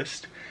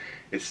breakfast.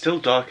 It's still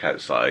dark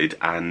outside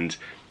and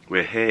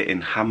we're here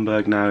in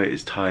Hamburg now. It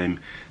is time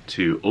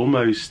to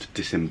almost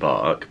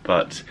disembark,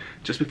 but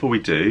just before we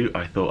do,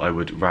 I thought I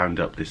would round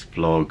up this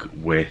vlog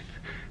with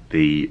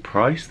the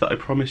price that I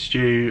promised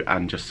you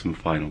and just some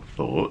final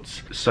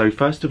thoughts. So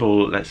first of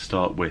all, let's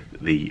start with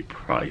the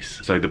price.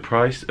 So the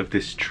price of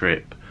this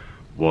trip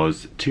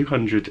was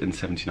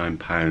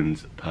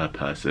 £279 per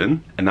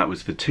person, and that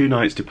was for 2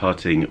 nights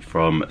departing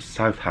from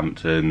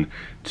Southampton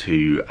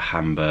to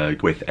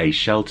Hamburg with a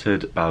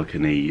sheltered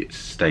balcony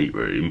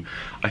stateroom.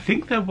 I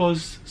think there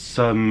was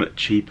some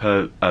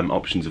cheaper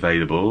options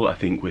available, I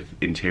think with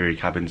interior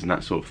cabins and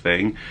that sort of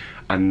thing,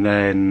 and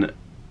then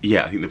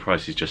yeah, I think the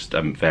prices just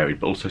varied,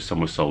 but also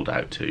some were sold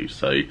out too,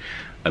 so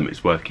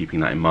it's worth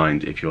keeping that in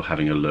mind if you're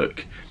having a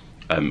look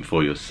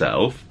for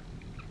yourself.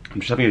 I'm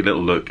just having a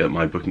little look at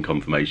my booking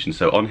confirmation.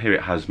 So on here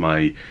it has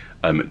my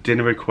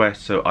dinner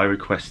request. So I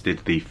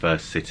requested the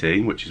first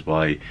sitting, which is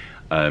why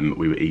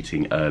we were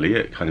eating early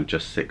at kind of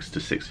just 6 to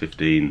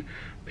 6:15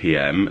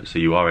 PM. So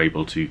you are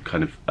able to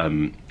kind of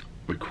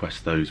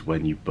request those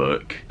when you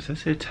book. It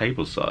says here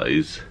table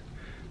size,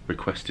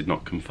 requested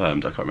not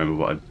confirmed. I can't remember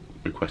what I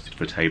requested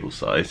for table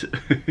size.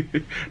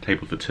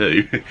 Table for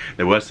 2.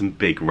 There were some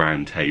big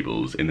round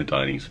tables in the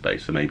dining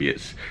space, so maybe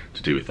it's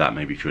to do with that.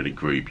 Maybe if you're in a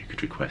group you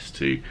could request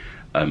to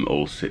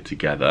all sit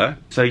together.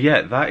 So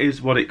yeah, that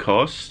is what it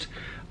cost.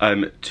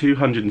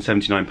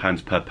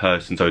 £279 per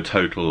person, so a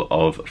total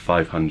of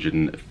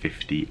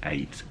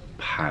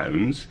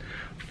 £558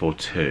 for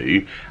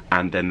 2.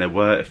 And then there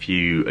were a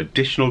few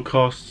additional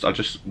costs. I'll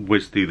just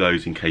whiz through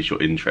those in case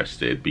you're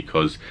interested,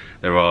 because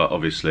there are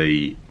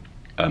obviously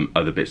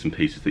other bits and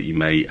pieces that you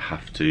may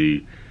have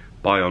to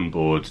buy on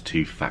board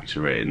to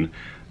factor in.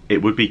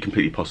 It would be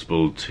completely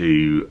possible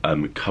to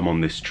come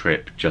on this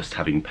trip just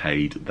having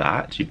paid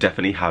that. You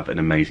definitely have an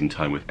amazing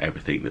time with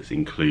everything that's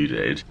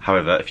included.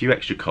 However, a few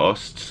extra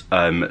costs.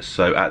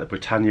 So at the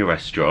Britannia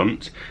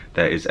restaurant,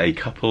 there is a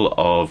couple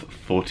of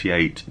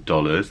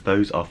 $48.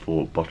 Those are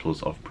for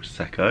bottles of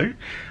Prosecco.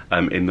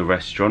 In the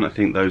restaurant, I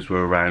think those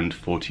were around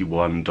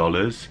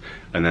 $41,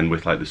 and then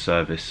with like the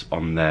service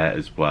on there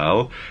as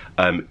well.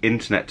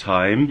 Internet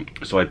time,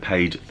 so I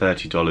paid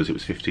 $30. It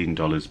was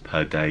 $15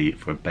 per day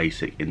for a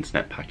basic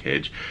internet package,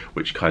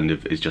 which kind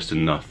of is just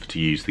enough to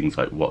use things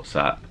like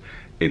WhatsApp,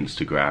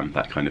 Instagram,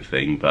 that kind of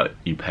thing, but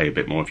you pay a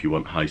bit more if you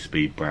want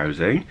high-speed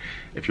browsing,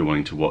 if you're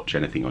wanting to watch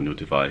anything on your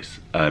device.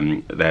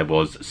 There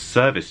was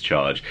service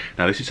charge.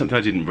 Now this is something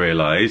I didn't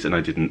realise and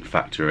I didn't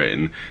factor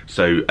in.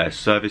 So a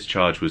service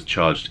charge was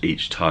charged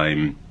each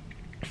time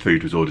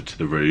food was ordered to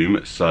the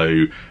room.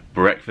 So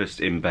breakfast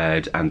in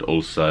bed and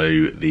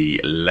also the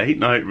late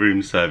night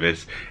room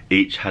service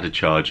each had a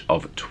charge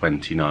of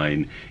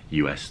 $29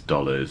 US.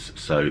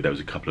 So there was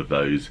a couple of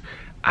those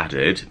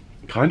added.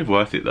 Kind of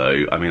worth it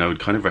though. I mean, I would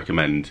kind of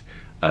recommend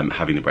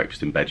having the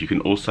breakfast in bed. You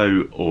can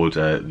also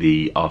order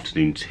the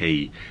afternoon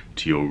tea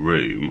to your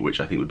room, which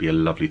I think would be a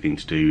lovely thing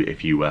to do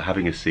if you were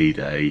having a sea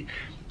day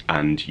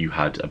and you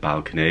had a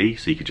balcony,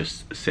 so you could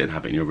just sit and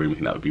have it in your room. I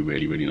think that would be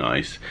really, really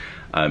nice.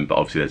 But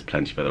obviously there's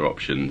plenty of other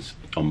options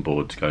on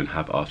board to go and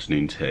have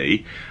afternoon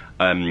tea.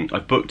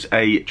 I've booked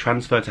a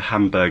transfer to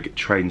Hamburg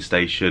train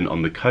station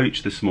on the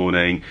coach this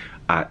morning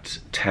at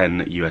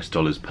 $10 US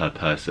per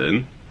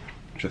person,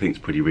 which I think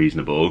is pretty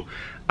reasonable.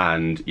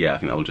 And yeah, I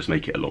think that will just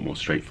make it a lot more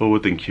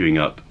straightforward than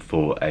queuing up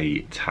for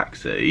a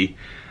taxi.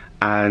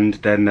 And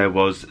then there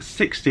was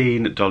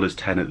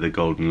 $16.10 at the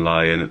Golden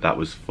Lion. That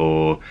was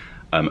for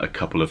a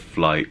couple of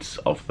flights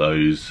of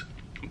those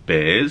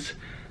beers.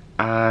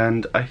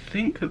 And I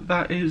think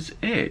that is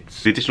it.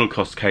 The additional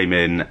cost came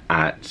in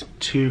at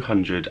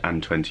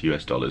 $220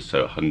 US,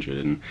 so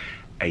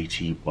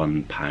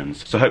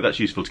 £181. So I hope that's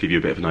useful to give you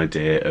a bit of an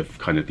idea of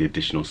kind of the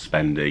additional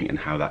spending and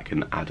how that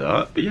can add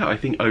up. But yeah, I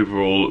think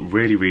overall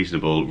really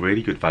reasonable,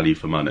 really good value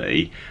for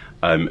money.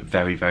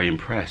 Very, very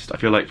impressed. I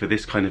feel like for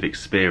this kind of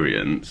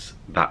experience,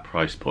 that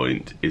price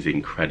point is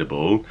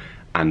incredible.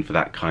 And for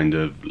that kind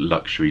of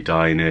luxury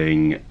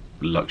dining,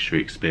 luxury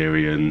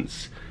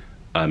experience,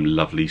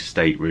 lovely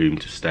stateroom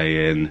to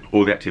stay in,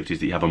 all the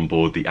activities that you have on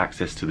board, the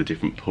access to the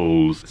different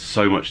pools,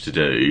 so much to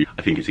do.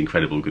 I think it's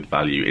incredible good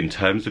value in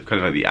terms of kind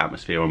of like the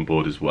atmosphere on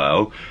board as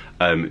well.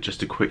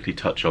 Just to quickly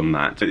touch on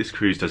that, this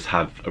cruise does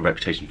have a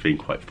reputation for being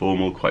quite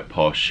formal, quite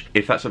posh.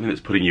 If that's something that's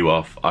putting you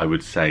off, I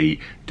would say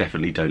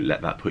definitely don't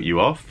let that put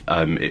you off.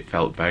 It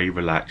felt very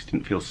relaxed,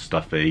 didn't feel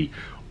stuffy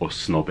or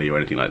snobby or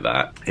anything like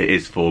that. It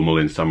is formal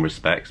in some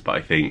respects, but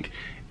I think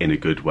in a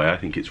good way. I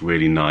think it's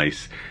really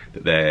nice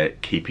that they're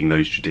keeping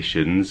those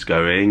traditions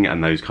going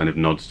and those kind of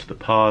nods to the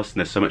past, and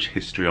there's so much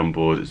history on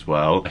board as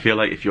well. I feel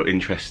like if you're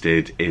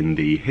interested in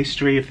the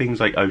history of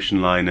things like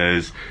ocean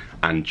liners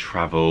and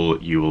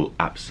travel, you will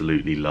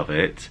absolutely love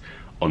it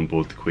on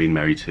board the Queen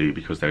Mary 2,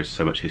 because there is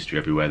so much history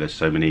everywhere. There's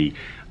so many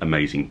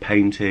amazing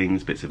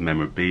paintings, bits of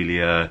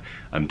memorabilia,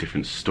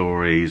 different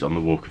stories on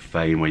the Walk of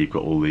Fame where you've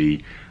got all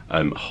the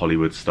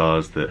Hollywood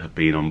stars that have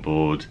been on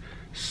board.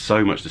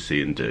 So much to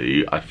see and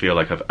do. I feel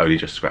like I've only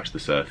just scratched the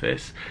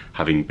surface,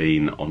 having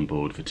been on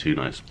board for 2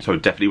 nights. So I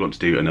definitely want to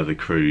do another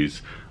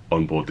cruise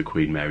on board the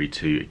Queen Mary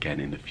 2 again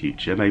in the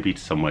future, maybe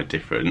to somewhere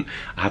different.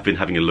 I have been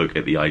having a look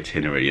at the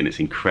itinerary and it's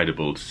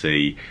incredible to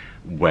see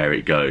where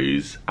it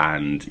goes,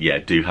 and yeah,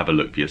 do have a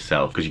look for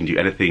yourself, because you can do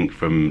anything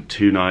from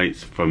 2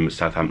 nights from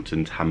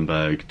Southampton to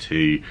Hamburg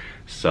to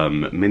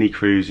some mini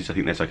cruises. I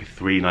think there's like a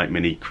 3-night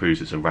mini cruise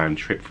that's a round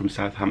trip from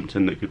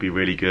Southampton that could be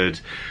really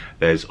good.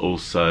 There's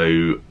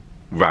also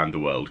round the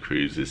world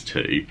cruises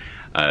too.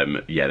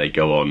 Yeah, they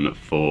go on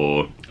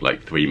for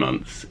like 3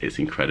 months. It's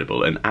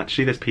incredible. And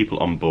actually there's people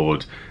on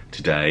board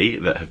today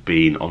that have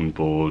been on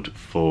board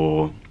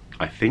for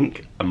I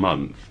think a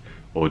month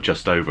or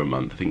just over a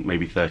month. I think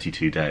maybe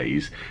 32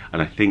 days,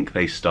 and I think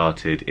they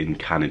started in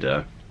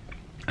Canada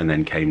and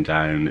then came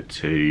down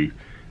to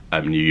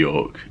New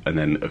York and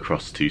then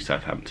across to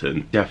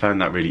Southampton. Yeah, I found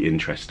that really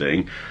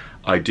interesting.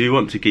 I do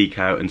want to geek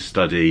out and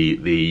study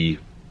the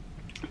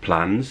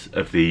plans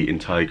of the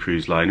entire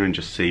cruise liner and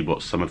just see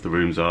what some of the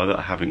rooms are that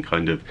I haven't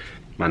kind of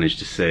managed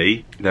to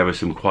see. There were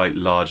some quite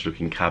large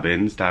looking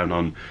cabins down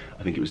on,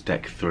 I think it was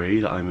deck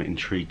 3, that I'm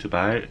intrigued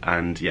about,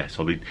 and yes,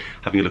 I'll be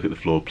having a look at the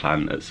floor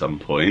plan at some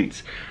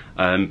point.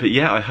 But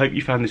yeah, I hope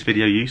you found this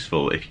video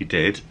useful. If you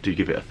did, do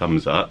give it a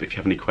thumbs up. If you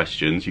have any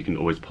questions, you can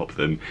always pop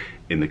them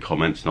in the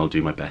comments and I'll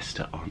do my best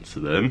to answer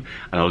them.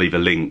 And I'll leave a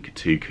link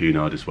to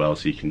Cunard as well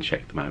so you can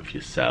check them out for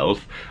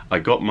yourself. I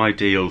got my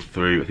deal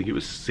through, I think it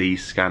was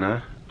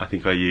Scanner, I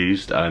think I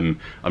used. I'm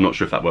not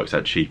sure if that works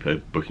out cheaper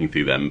booking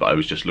through them, but I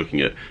was just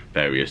looking at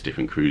various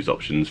different cruise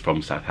options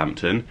from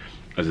Southampton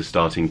as a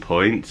starting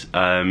point.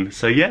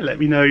 So yeah, let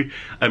me know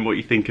what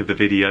you think of the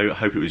video. I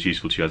hope it was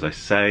useful to you, as I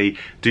say.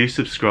 Do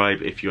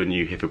subscribe if you're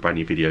new here for brand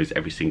new videos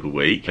every single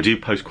week. I do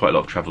post quite a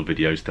lot of travel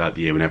videos throughout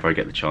the year. Whenever I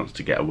get the chance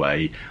to get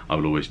away, I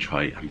will always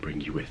try and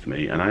bring you with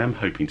me, and I am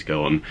hoping to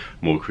go on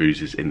more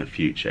cruises in the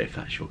future. If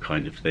that's your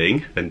kind of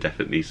thing, then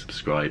definitely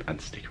subscribe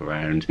and stick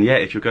around. And yeah,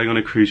 if you're going on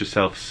a cruise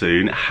yourself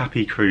soon,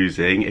 happy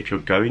cruising. If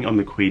you're going on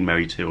the Queen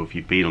Mary 2, or if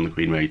you've been on the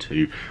Queen Mary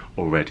 2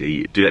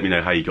 already, do let me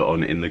know how you got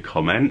on in the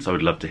comments. I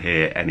would love to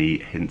hear any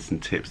hints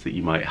and tips that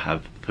you might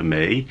have for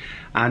me.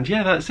 And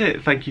yeah, that's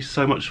it. Thank you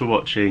so much for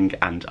watching,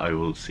 and I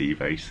will see you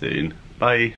very soon. Bye.